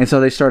 And so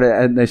they started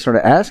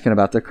asking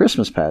about the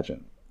Christmas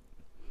pageant.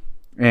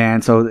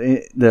 And so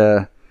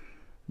the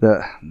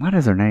what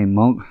is their name?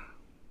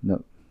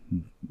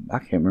 I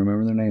can't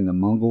remember their name. The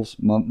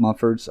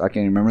Mumfords. I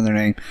can't remember their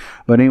name.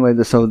 But anyway,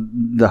 so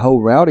the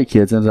whole rowdy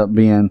kids ends up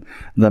being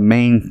the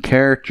main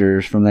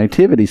characters from the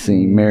nativity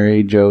scene: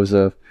 Mary,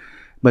 Joseph.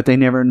 But they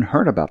never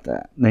heard about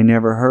that. They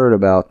never heard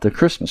about the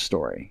Christmas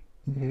story.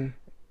 Mm-hmm.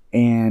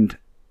 And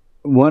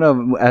one of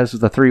them, as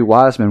the 3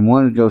 wise men,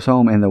 one goes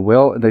home and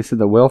they said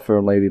the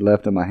welfare lady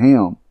left him a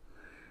ham.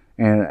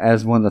 And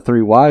as one of the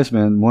 3 wise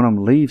men, one of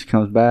them leaves,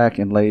 comes back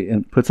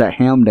and puts that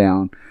ham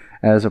down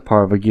as a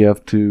part of a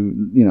gift to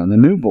the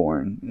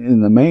newborn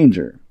in the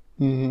manger.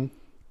 Mm-hmm.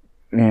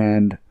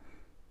 And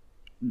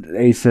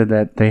they said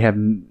that they have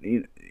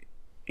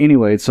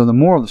anyway. So the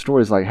moral of the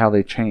story is like how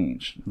they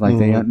changed, like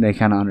they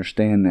kind of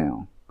understand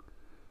now.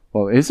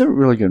 Well, it's a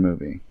really good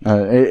movie.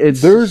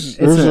 There's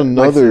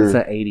another. It's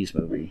an 80s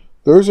movie.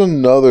 There's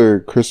another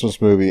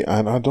Christmas movie,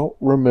 and I don't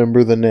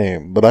remember the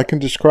name, but I can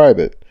describe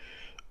it.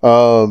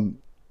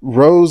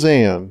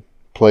 Roseanne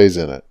plays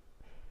in it,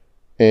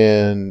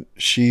 and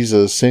she's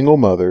a single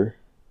mother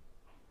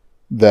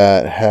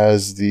that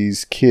has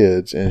these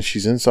kids, and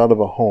she's inside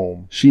of a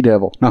home.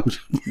 She-Devil. No,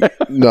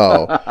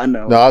 No, I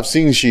know. no, I've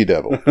seen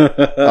She-Devil,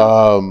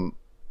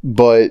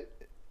 but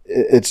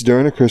it's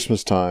during the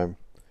Christmas time,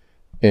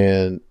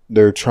 and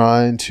they're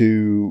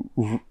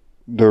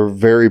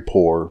very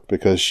poor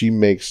because she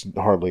makes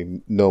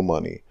hardly no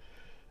money.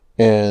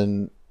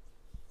 And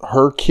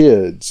her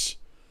kids,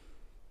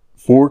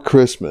 for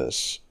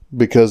Christmas,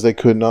 because they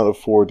could not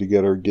afford to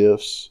get her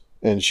gifts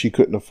and she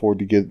couldn't afford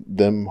to get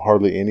them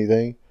hardly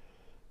anything,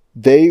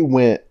 they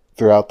went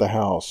throughout the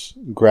house,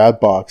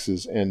 grabbed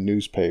boxes and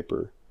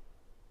newspaper,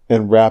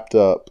 and wrapped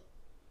up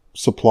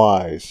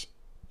supplies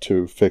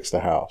to fix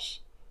the house.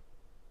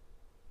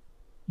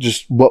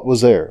 Just what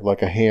was there,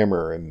 like a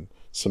hammer and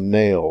some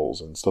nails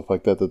and stuff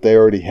like that they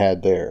already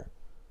had there.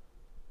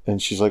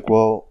 And she's like,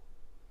 well,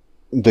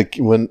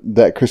 when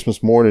that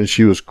Christmas morning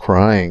she was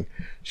crying,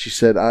 she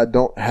said, "I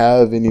don't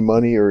have any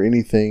money or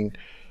anything.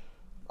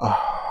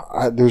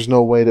 There's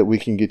no way that we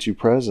can get you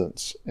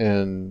presents."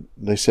 And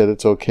they said,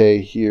 "It's okay.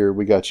 Here,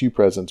 we got you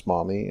presents,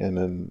 Mommy." And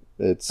then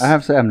I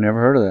have to say, I've never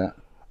heard of that.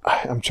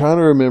 I'm trying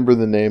to remember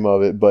the name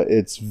of it, but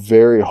it's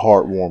very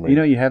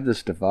heartwarming. You have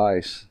this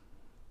device.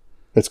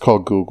 It's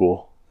called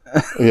Google.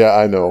 Yeah,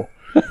 I know.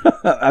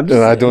 And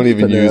I don't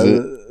even use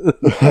it.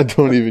 I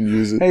don't even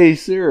use it. Hey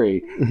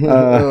Siri.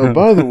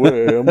 By the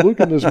way, I'm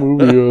looking this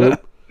movie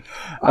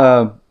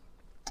up.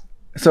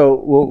 So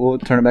we'll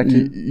turn it back to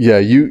you. Yeah,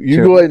 you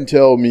Sure. go ahead and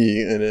tell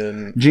me, and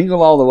then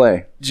Jingle All the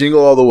Way.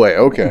 jingle all the way.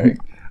 Okay.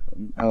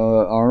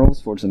 Arnold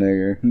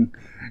Schwarzenegger.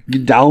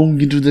 Get down,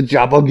 get to the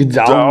chopper, get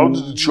down.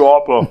 the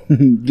chopper.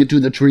 Get to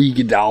the tree,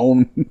 get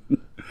down.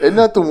 Isn't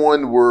that the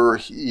one where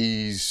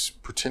he's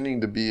pretending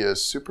to be a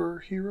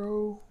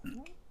superhero?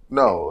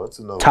 No, that's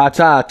another.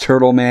 Ta-ta,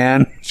 Turtle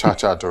Man.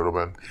 Cha-Cha Turtle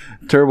Man.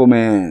 Turbo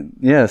Man.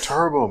 Yes.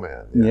 Turbo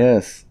Man.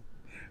 Yes.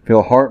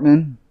 Phil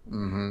Hartman.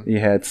 Mm-hmm. You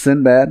had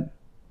Sinbad.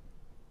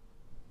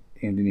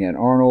 And then you had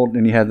Arnold.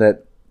 And you had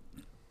that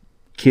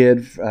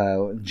kid,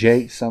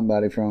 Jake,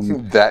 somebody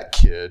from... That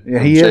kid. Yeah,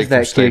 From he Jake is from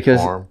that State kid,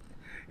 'cause- Farm.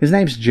 His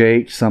name's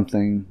Jake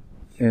something.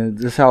 And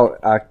this is how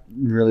I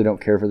really don't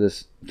care for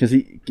this. Because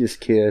this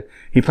kid,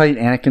 he played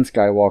Anakin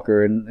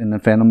Skywalker in The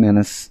Phantom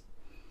Menace.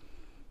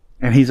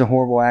 And he's a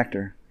horrible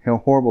actor. A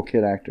horrible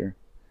kid actor.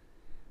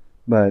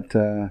 But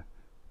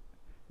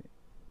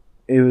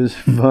it was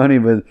funny.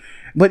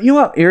 But you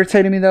know what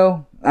irritated me,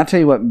 though? I'll tell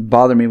you what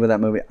bothered me with that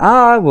movie.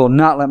 I will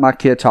not let my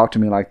kid talk to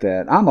me like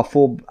that.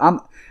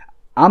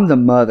 I'm the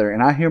mother,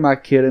 and I hear my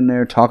kid in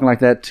there talking like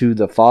that to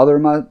the father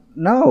of my...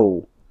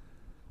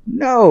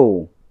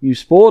 No, you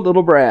spoiled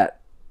little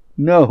brat.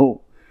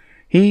 No,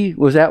 he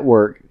was at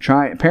work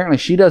trying. Apparently,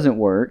 she doesn't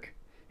work.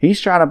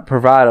 He's trying to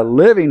provide a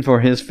living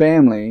for his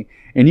family,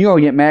 and you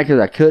gonna get mad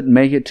because I couldn't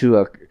make it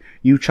to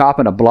you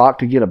chopping a block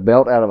to get a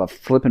belt out of a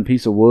flipping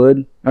piece of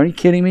wood. Are you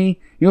kidding me?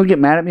 You gonna get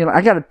mad at me? Like,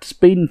 I got a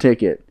speeding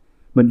ticket,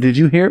 but did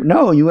you hear?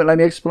 No, you wouldn't let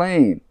me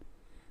explain.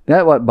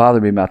 That's what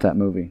bothered me about that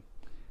movie.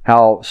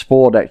 How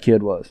spoiled that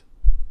kid was.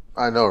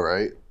 I know,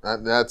 right?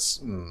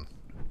 That's...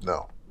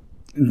 no.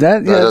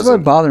 That's what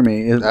doesn't- bothered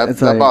me.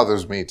 That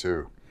bothers me,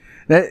 too.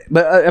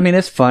 But I mean,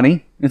 it's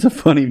funny. It's a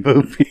funny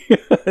movie.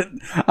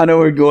 I know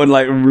we're going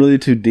like really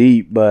too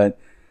deep, but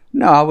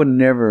no, I would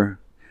never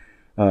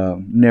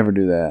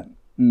do that.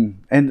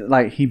 And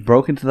like he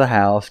broke into the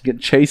house, get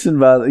chased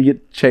by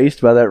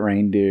that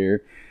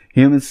reindeer.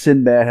 Him and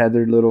Sinbad had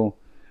their little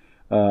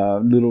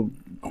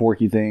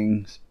quirky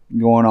things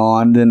going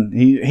on. Then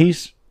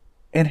he's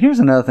and here's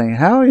another thing: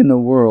 how in the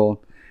world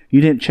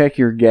you didn't check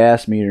your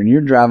gas meter and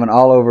you're driving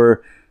all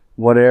over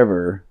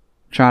whatever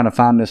trying to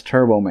find this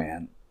Turbo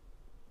Man?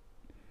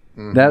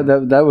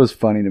 Mm-hmm. That was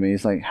funny to me.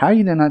 It's like, how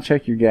you did not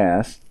check your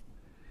gas?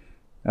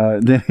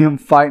 Then him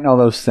fighting all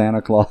those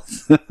Santa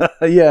Claus.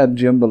 Yeah,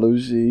 Jim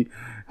Belushi,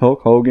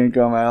 Hulk Hogan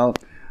come out.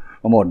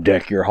 I'm gonna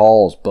deck your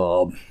halls,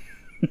 bub.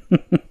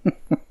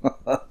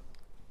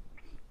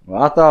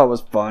 Well, I thought it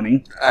was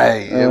funny.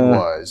 Hey, it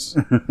was.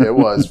 It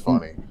was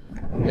funny.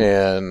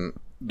 And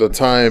the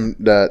time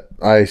that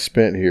I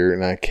spent here,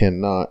 and I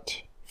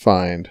cannot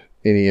find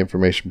any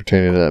information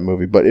pertaining to that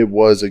movie, but it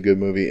was a good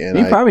movie. And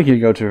You probably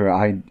could go to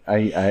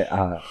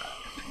her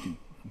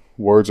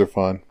words are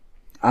fun.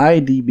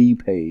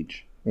 IMDb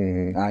page.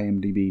 Mm-hmm.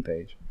 IMDb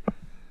page.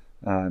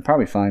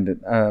 Probably find it.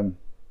 I'll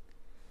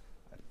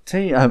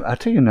tell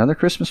you another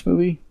Christmas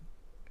movie.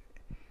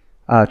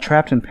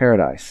 Trapped in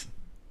Paradise.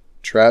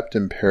 Trapped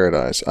in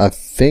Paradise. I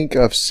think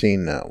I've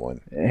seen that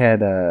one. It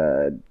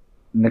had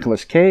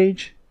Nicolas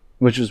Cage,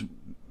 which is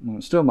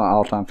still my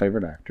all-time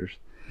favorite actors.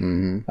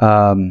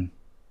 Mm-hmm.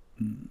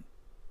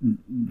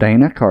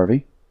 Dana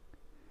Carvey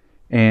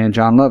and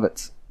John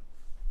Lovitz.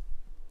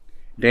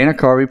 Dana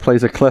Carvey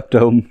plays a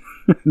klepto.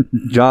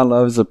 John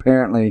Lovitz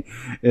apparently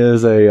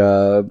is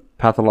a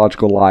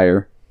pathological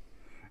liar.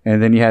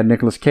 And then you had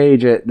Nicolas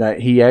Cage that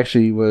he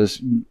actually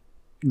was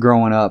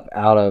growing up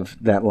out of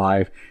that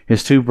life.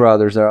 His two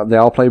brothers, they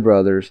all play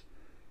brothers.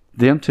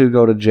 Them two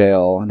go to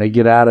jail. They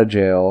get out of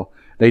jail.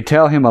 They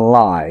tell him a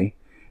lie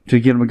to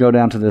get him to go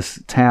down to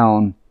this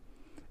town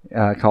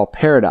called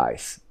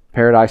Paradise,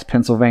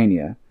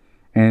 Pennsylvania.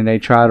 And they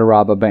try to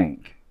rob a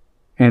bank.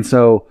 And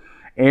so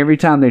every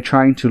time they're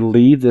trying to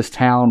leave this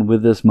town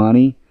with this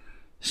money,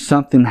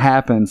 something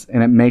happens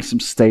and it makes them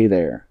stay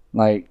there.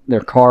 Like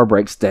their car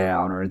breaks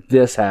down or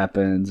this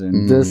happens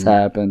and this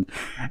happens.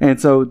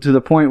 And so to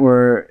the point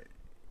where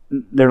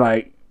they're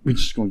like, we're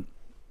just going to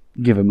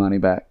give him money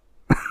back.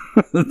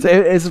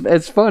 It's a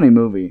funny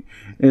movie.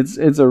 It's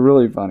a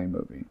really funny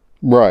movie.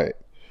 Right.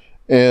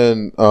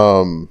 And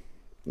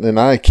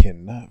I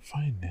cannot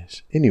find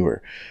this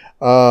anywhere.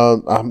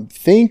 I'm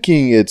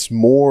thinking it's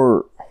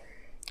more,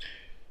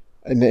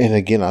 and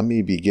again, I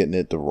may be getting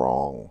it the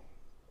wrong.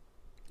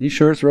 You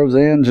sure it's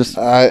Roseanne?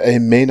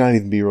 It may not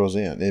even be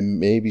Roseanne. It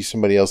may be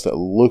somebody else that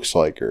looks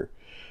like her.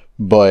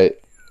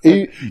 But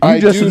you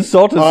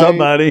insulted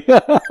somebody.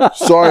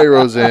 Sorry,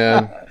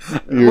 Roseanne.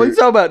 What are you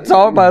talking about?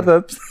 Talk about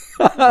the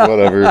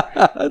whatever.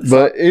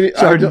 But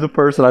sorry to the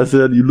person I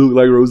said you look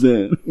like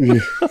Roseanne.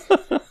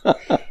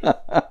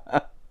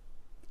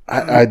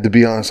 I to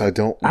be honest, I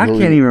don't. I can't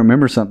even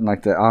remember something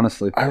like that.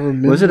 Honestly, I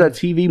remember. Was it a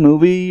TV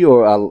movie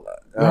or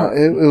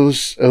it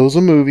was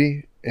a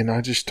movie, and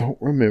I just don't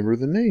remember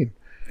the name.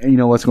 And you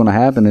know what's going to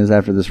happen is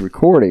after this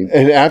recording,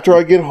 and after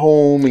I get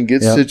home and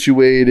get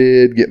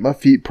situated, get my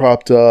feet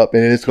propped up,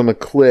 and it's going to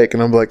click,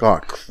 and I'm like, oh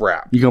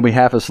crap! You're going to be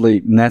half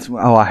asleep, and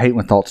I hate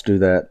when thoughts do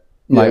that.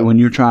 Like Yeah. when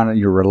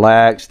you're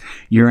relaxed,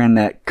 you're in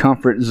that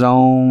comfort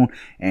zone,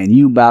 and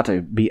you about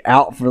to be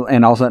out for,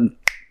 and all of a sudden,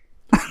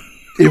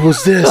 It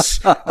was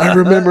this. I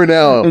remember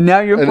now. And now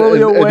you're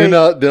fully and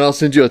awake. then I'll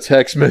send you a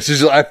text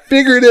message. I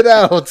figured it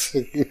out.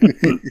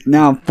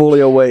 now I'm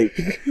fully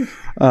awake.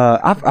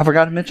 I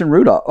forgot to mention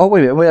Rudolph. Oh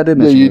wait, I did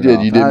Yeah, mention you Rudolph.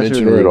 did. You did I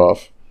mention sure did.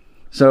 Rudolph.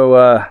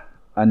 So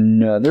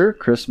another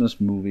Christmas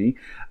movie,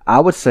 I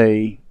would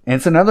say, and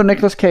it's another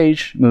Nicolas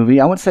Cage movie.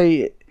 I would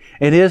say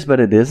it is, but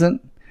it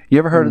isn't. You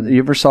ever heard? You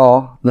ever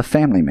saw The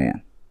Family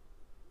Man,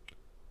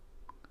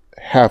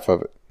 Half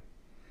of it.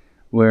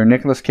 where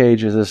Nicolas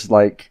Cage is this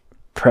like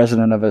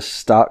president of a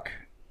stock,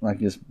 like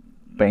his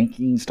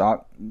banking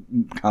stock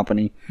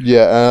company?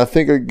 Yeah, and I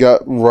think I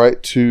got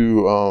right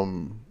to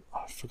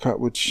I forgot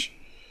which.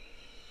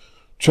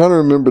 Trying to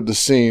remember the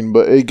scene,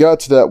 but it got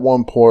to that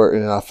one part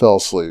and I fell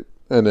asleep.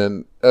 And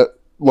then,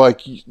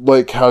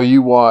 like how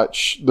you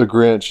watch The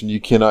Grinch and you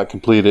cannot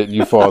complete it and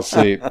you fall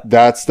asleep.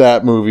 That's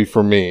that movie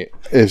for me.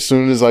 As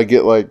soon as I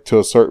get like to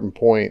a certain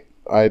point,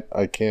 I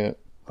can't.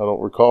 I don't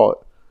recall it.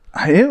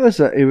 It was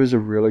a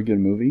really good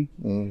movie.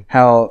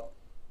 How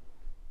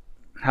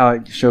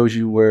it shows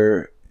you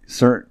where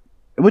certain,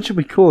 which would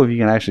be cool if you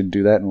can actually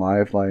do that in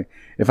life. Like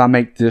if I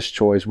make this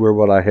choice, where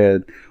would I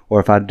head? Or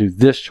if I do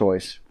this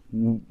choice,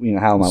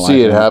 how am I?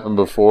 See it happen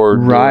before,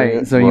 doing Right?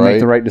 it, So you make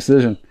the right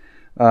decision.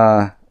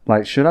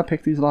 Like, should I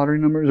pick these lottery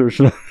numbers or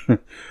should I?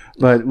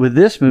 But with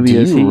this movie,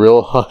 Do you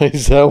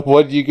realize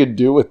what you could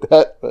do with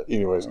that? But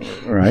anyways,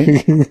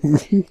 right?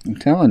 I'm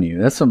telling you,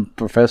 that's some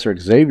Professor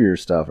Xavier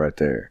stuff right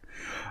there.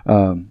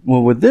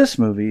 Well, with this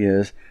movie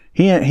is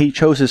he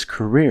chose his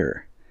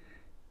career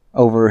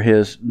over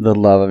the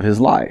love of his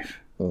life,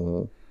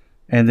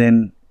 and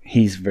then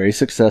he's a very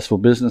successful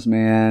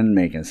businessman,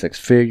 making six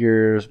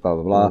figures, blah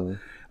blah blah.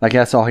 Like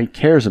that's all he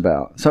cares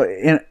about. So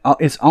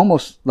it's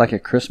almost like a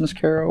Christmas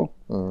Carol.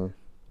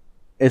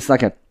 It's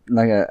like a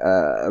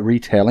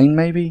retelling,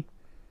 maybe,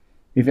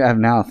 if you have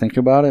now think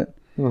about it.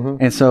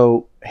 And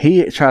so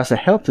he tries to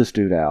help this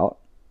dude out,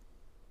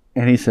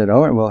 and he said,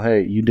 "All right, well,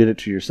 hey, you did it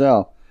to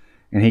yourself."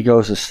 And he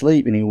goes to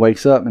sleep, and he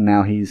wakes up, and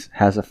now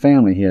has a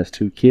family. He has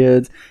 2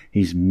 kids.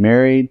 He's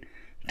married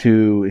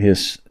to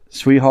his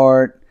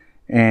sweetheart,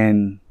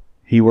 and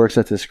he works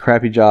at this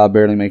crappy job,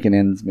 barely making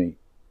ends meet.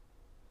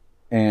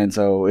 And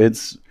so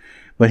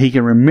but he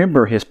can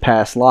remember his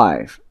past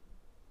life,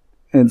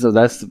 and so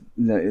that's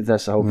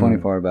the whole funny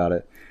part about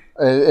it.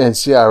 and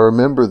see, I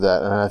remember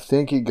that, and I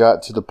think it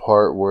got to the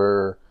part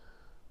where,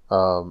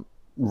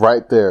 right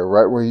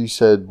where you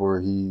said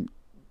where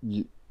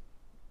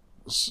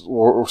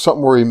or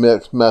something where he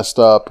messed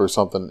up or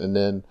something, and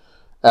then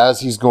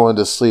as he's going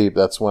to sleep,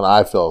 that's when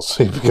I fell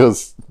asleep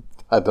because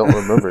I don't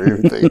remember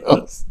everything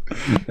else.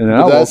 And then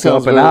I woke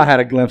up and I had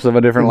a glimpse of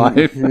a different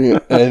life.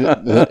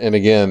 and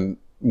again,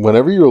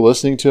 whenever you're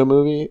listening to a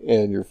movie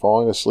and you're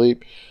falling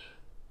asleep,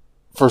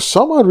 for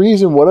some odd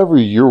reason, whatever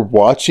you're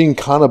watching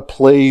kind of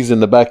plays in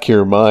the back of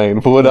your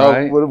mind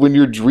when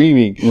you're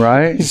dreaming.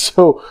 Right.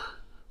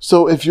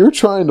 So if you're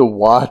trying to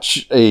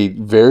watch a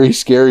very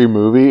scary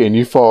movie and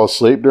you fall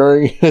asleep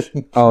during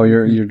it, oh,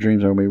 your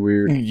dreams are gonna be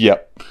weird.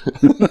 Yep.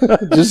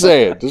 Just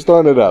saying, just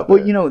throwing it out there.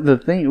 Well, the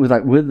thing was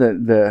like with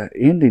the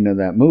ending of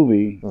that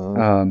movie,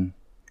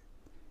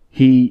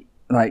 he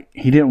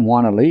didn't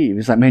want to leave.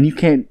 He's like, man, you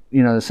can't.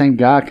 The same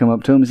guy come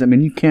up to him and said,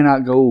 man, you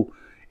cannot go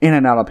in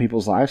and out of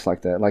people's lives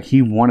like that. Like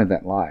he wanted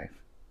that life,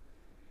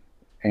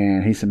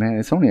 and he said, man,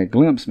 it's only a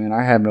glimpse, man.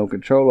 I have no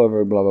control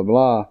over it, blah blah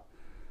blah.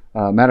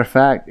 Matter of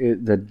fact,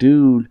 the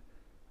dude,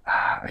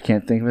 I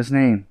can't think of his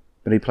name,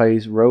 but he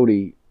plays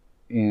Rhodey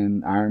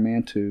in Iron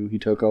Man 2. He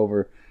took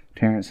over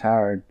Terrence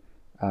Howard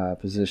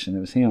position. It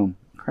was him.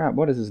 Crap,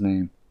 what is his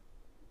name?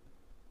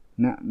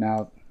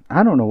 Now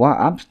I don't know why.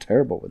 I'm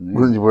terrible with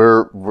names.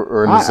 We're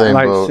in the same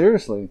boat.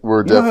 Seriously.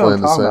 We're definitely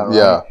in the same. About,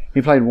 yeah. Right?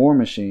 He played War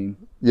Machine.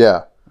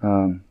 Yeah.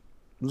 We'll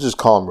just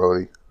call him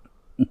Rhodey.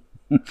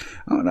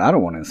 I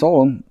don't want to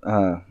insult him.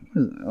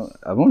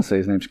 I want to say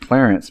his name's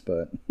Clarence,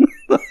 but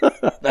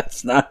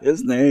that's not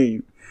his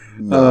name.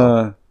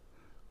 No.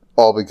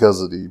 All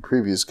because of the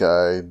previous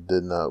guy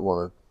did not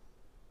want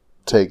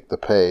to take the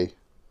pay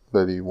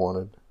that he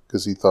wanted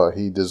because he thought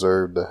he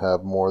deserved to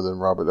have more than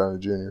Robert Downey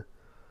Jr.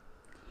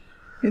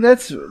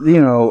 That's,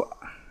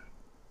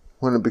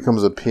 when it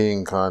becomes a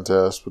peeing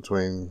contest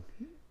between...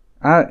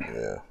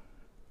 Yeah.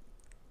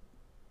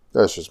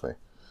 That's just me.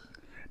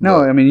 No,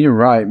 But, I mean, you're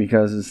right,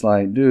 because it's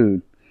like,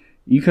 dude,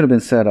 you could have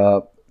been set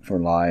up for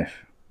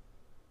life,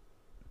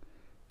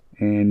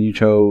 and you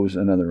chose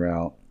another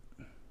route.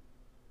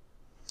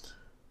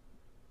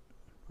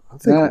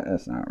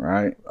 That's not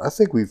right. I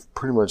think we've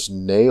pretty much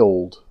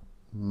nailed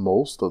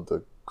most of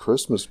the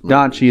Christmas movies.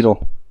 Don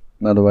Cheadle,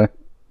 by the way.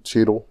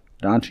 Cheadle?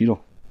 Don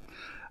Cheadle.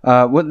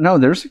 No,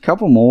 there's a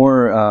couple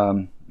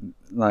more,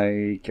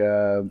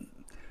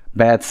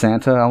 Bad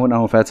Santa. I don't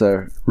know if that's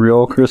a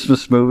real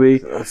Christmas movie.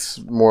 That's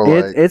more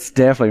like... It's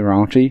definitely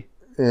raunchy.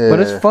 Yeah. But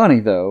it's funny,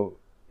 though.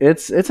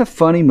 It's a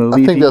funny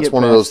movie. I think that's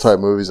one of those type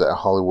movies that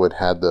Hollywood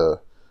had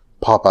to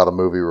pop out a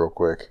movie real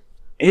quick.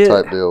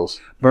 type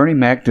deals. Bernie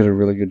Mac did a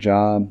really good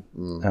job.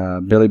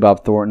 Billy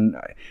Bob Thornton,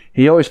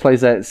 he always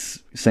plays that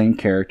same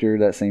character,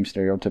 that same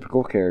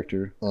stereotypical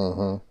character.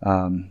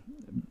 I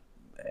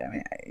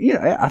mean,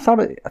 I thought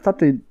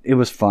it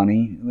was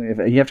funny.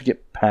 You have to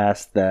get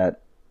past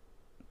that,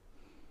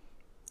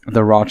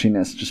 the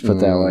raunchiness, just put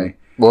that way.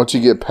 Once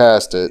you get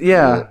past it,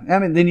 I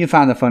mean, then you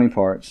find the funny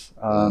parts.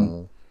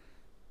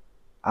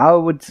 I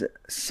would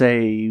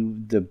say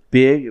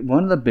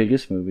one of the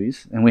biggest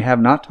movies, and we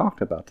have not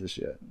talked about this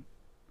yet.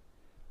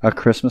 A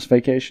Christmas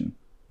Vacation.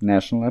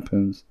 National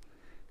Lampoon's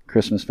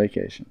Christmas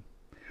Vacation.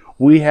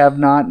 We have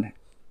not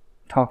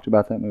talked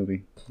about that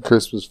movie.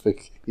 Christmas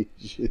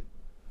Vacation.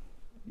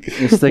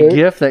 It's the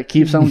gift that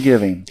keeps on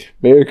giving.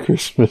 Merry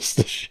Christmas,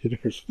 the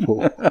shitter's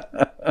full.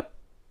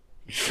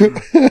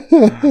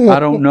 I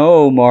don't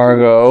know,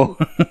 Margot.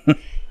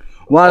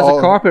 Why is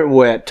the carpet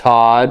wet,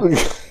 Todd?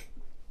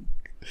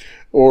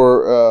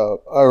 Or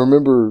I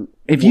remember,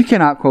 if you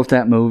cannot quote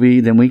that movie,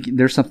 then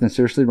there's something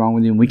seriously wrong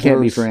with you, and we can't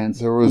be friends.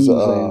 There was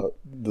the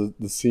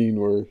scene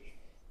where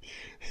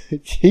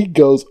he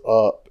goes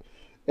up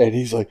and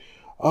he's like,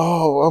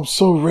 "Oh, I'm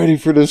so ready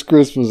for this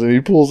Christmas," and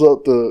he pulls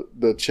out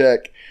the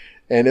check,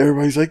 and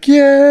everybody's like,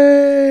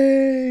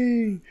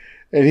 "Yay!"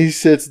 And he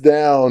sits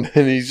down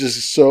and he's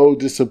just so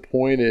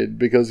disappointed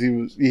because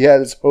he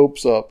had his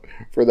hopes up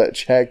for that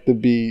check to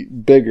be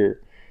bigger,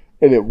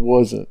 and it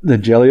wasn't. The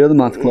Jelly of the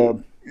Month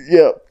Club.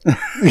 Yep.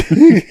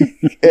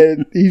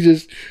 And he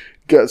just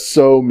got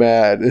so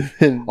mad.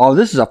 Oh,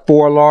 this is a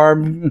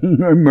 4-alarm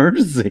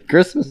emergency,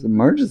 Christmas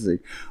emergency.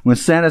 When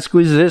Santa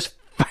squeezes his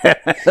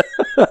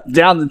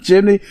down the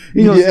chimney,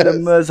 he goes to the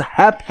most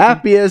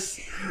happiest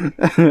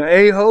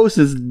a-host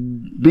is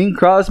Bing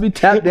Crosby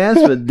tap dance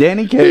with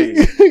Danny Kaye.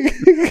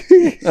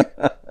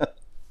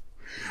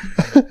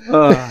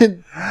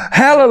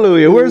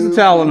 Hallelujah. Where's the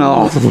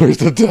Tylenol? Where's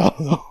the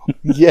Tylenol?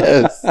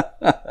 Yes.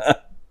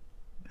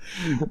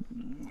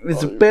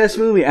 It's the best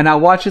movie, and I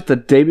watch it the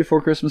day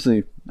before Christmas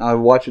Eve. I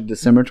watch it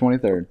December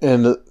 23rd.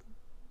 And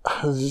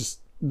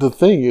the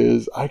thing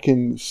is, I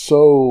can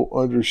so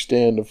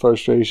understand the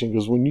frustration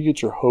because when you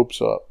get your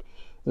hopes up,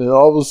 and then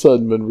all of a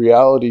sudden, when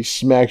reality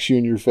smacks you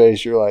in your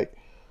face, you're like,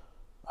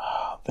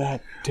 "Oh,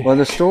 that." Damn. Well,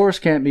 the stores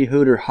can't be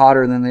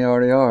hotter than they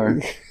already are.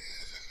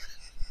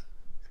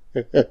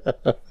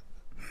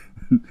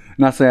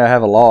 Not saying I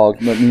have a log,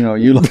 but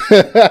you look.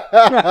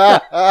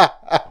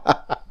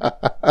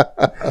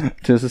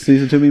 'Tis the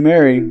season to be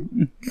merry.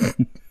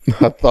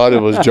 I thought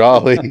it was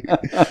Jolly.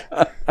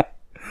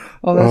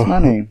 Oh, that's my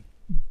name.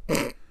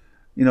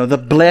 The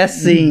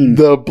blessing.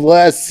 The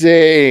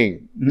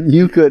blessing.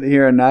 You couldn't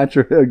hear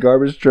a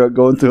garbage truck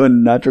going through a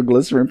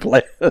nitroglycerin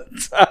plant.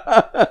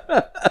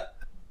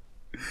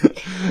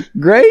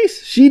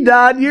 Grace, she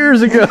died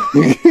years ago.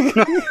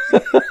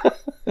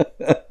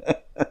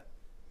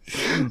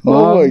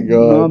 Oh my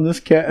God, Mom, this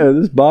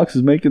box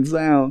is making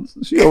sounds.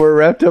 She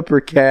wrapped up her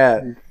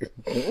cat.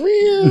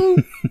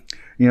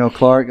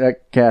 Clark,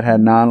 that cat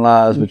had 9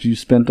 lives, but you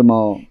spent them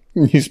all.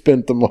 You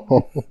spent them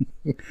all.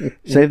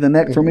 Save the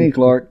neck for me,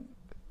 Clark.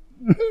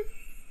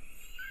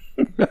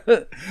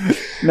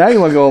 Now you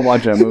want to go and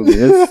watch that movie.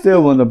 It's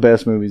still one of the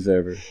best movies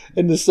ever.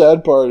 And the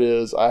sad part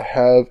is, I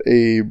have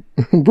a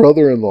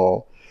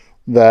brother-in-law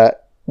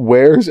that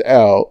wears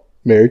out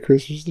 "Merry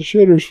Christmas, the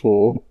shitter's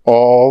full"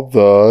 all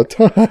the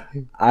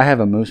time. I have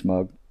a moose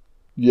mug.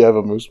 You have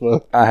a moose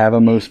mug? I have a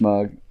moose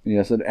mug.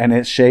 Yes, and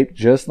it's shaped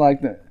just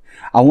like that.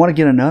 I want to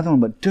get another one,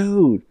 but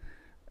dude,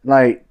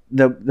 like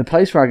the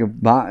place where I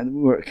could buy,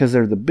 because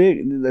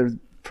they're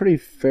pretty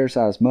fair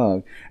sized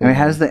mug, and it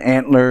has the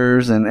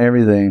antlers and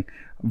everything.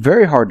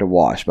 Very hard to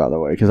wash, by the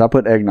way, because I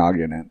put eggnog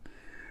in it.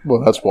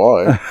 Well, that's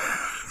why.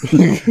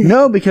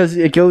 No, because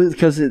it's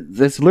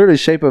literally the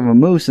shape of a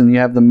moose, and you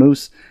have the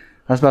moose.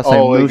 I was about to say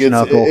moose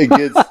knuckle. It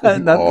gets. I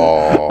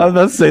was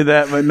about to say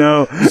that, but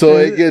no. So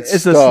it gets.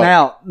 It's stuck. a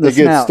snout. It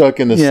gets stuck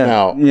in the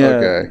snout. Yeah.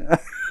 Okay.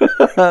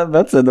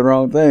 That said the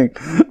wrong thing.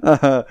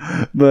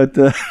 But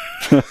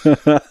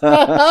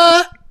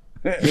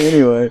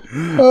anyway,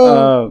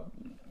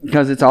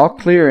 because it's all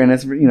clear and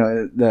it's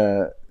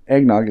the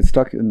eggnog gets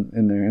stuck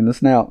in there in the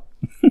snout.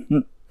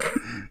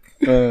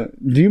 Do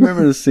you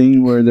remember the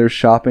scene where they're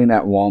shopping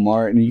at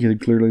Walmart and you can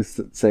clearly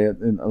say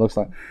it looks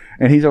like,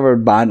 and he's over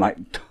buying like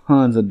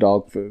tons of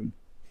dog food.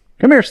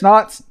 Come here,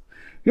 Snots.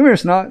 Come here,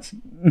 Snots.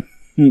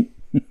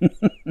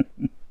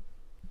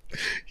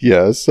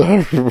 Yes.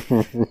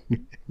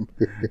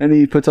 And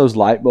he puts those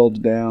light bulbs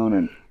down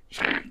and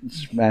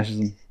smashes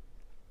them.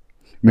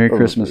 Merry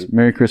Christmas.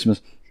 Merry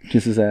Christmas.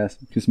 Kiss his ass.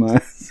 Kiss my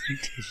ass.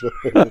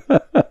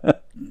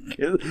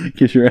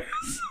 Kiss your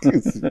ass.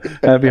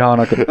 Happy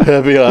Hanukkah.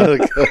 Happy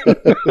Hanukkah.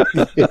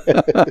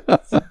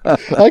 Yes.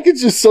 I could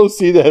just so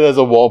see that as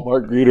a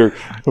Walmart greeter.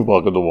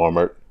 Welcome to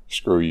Walmart.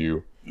 Screw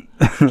you.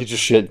 Get your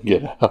shit and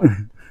get out.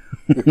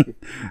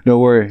 Don't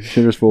worry.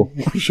 Shitter's full.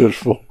 Shitter's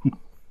full.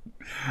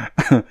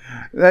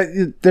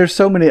 There's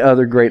so many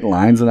other great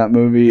lines in that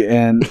movie,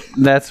 and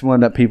that's one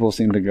that people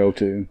seem to go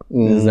to.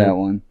 Is that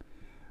one?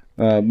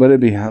 But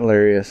it'd be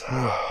hilarious.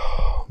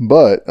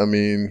 But I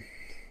mean,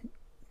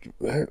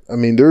 I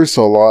mean, there's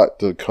a lot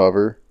to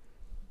cover,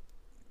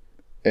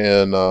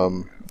 and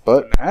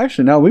but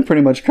Actually, no, we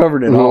pretty much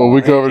covered it Well, all.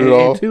 we covered it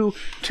all. In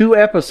two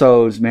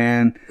episodes,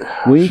 man.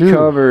 We Phew.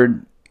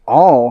 covered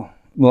all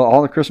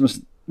the Christmas.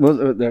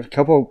 Well, there are a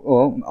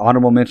couple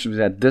honorable mentions.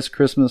 We had This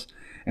Christmas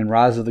and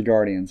Rise of the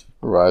Guardians.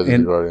 Rise of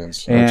And- the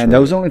Guardians, And That's right.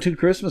 those are only two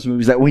Christmas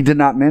movies that we did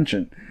not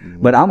mention.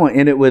 But I'm going to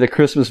end it with A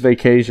Christmas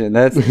Vacation.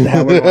 That's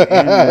how we're going to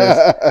end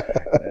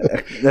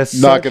this. That's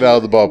Knock it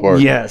out of the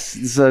ballpark. Yes,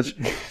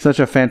 such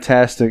a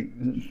fantastic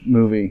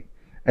movie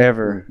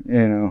ever.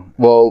 You know,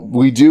 Well,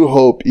 we do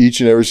hope each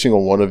and every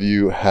single one of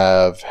you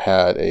have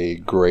had a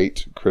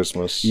great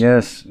Christmas.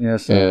 yes.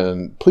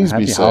 And please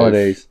Happy be safe.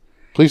 holidays.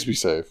 Please be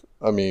safe.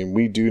 I mean,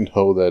 we do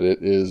know that it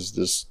is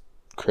this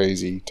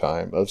crazy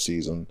time of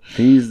season.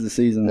 Tease the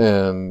season.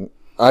 And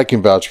I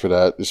can vouch for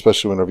that,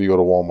 especially whenever you go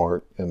to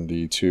Walmart and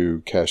the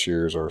two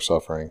cashiers are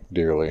suffering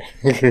dearly.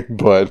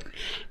 But,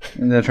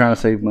 And they're trying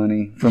to save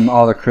money from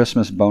all the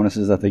Christmas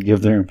bonuses that they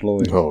give their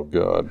employees. oh,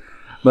 God.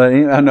 But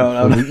I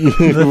know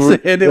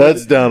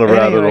That's down a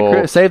rabbit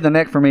hole. Save the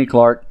neck for me,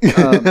 Clark.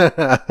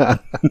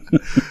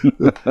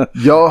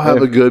 Y'all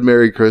have a good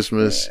Merry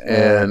Christmas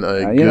and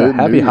a good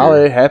Happy New Year.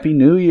 holiday, Happy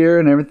New Year,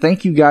 and everything.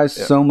 Thank you guys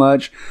so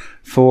much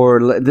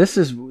for this.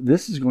 Is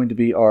going to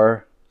be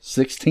our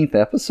 16th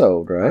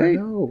episode, I right?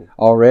 know.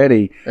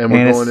 Already, And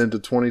we're it's going into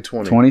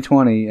 2020.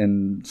 2020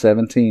 and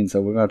 17.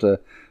 So we're going to have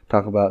to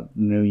talk about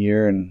the new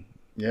year and.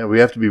 Yeah, we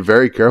have to be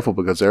very careful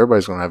because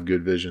everybody's going to have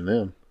good vision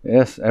then.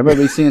 Yes,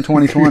 everybody be seeing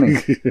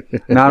 2020.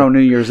 Not on New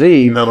Year's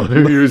Eve. Not on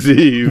New Year's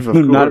Eve, of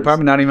course.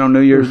 Probably not even on New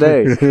Year's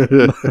Day.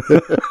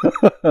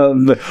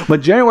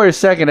 But January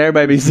 2nd,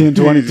 everybody be seeing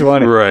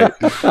 2020. Right.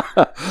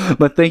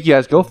 But thank you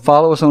guys. Go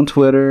follow us on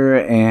Twitter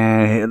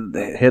and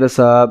hit us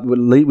up.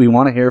 We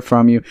want to hear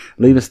from you.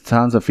 Leave us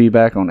tons of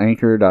feedback on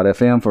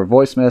anchor.fm for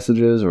voice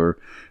messages or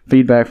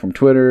feedback from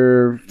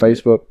Twitter,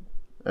 Facebook.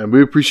 And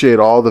we appreciate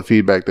all the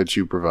feedback that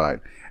you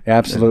provide.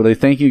 Absolutely.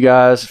 Thank you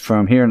guys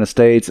from here in the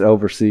States,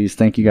 overseas.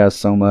 Thank you guys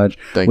so much.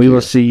 Thank we you.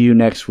 will see you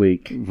next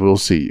week. We'll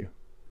see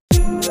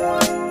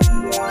you.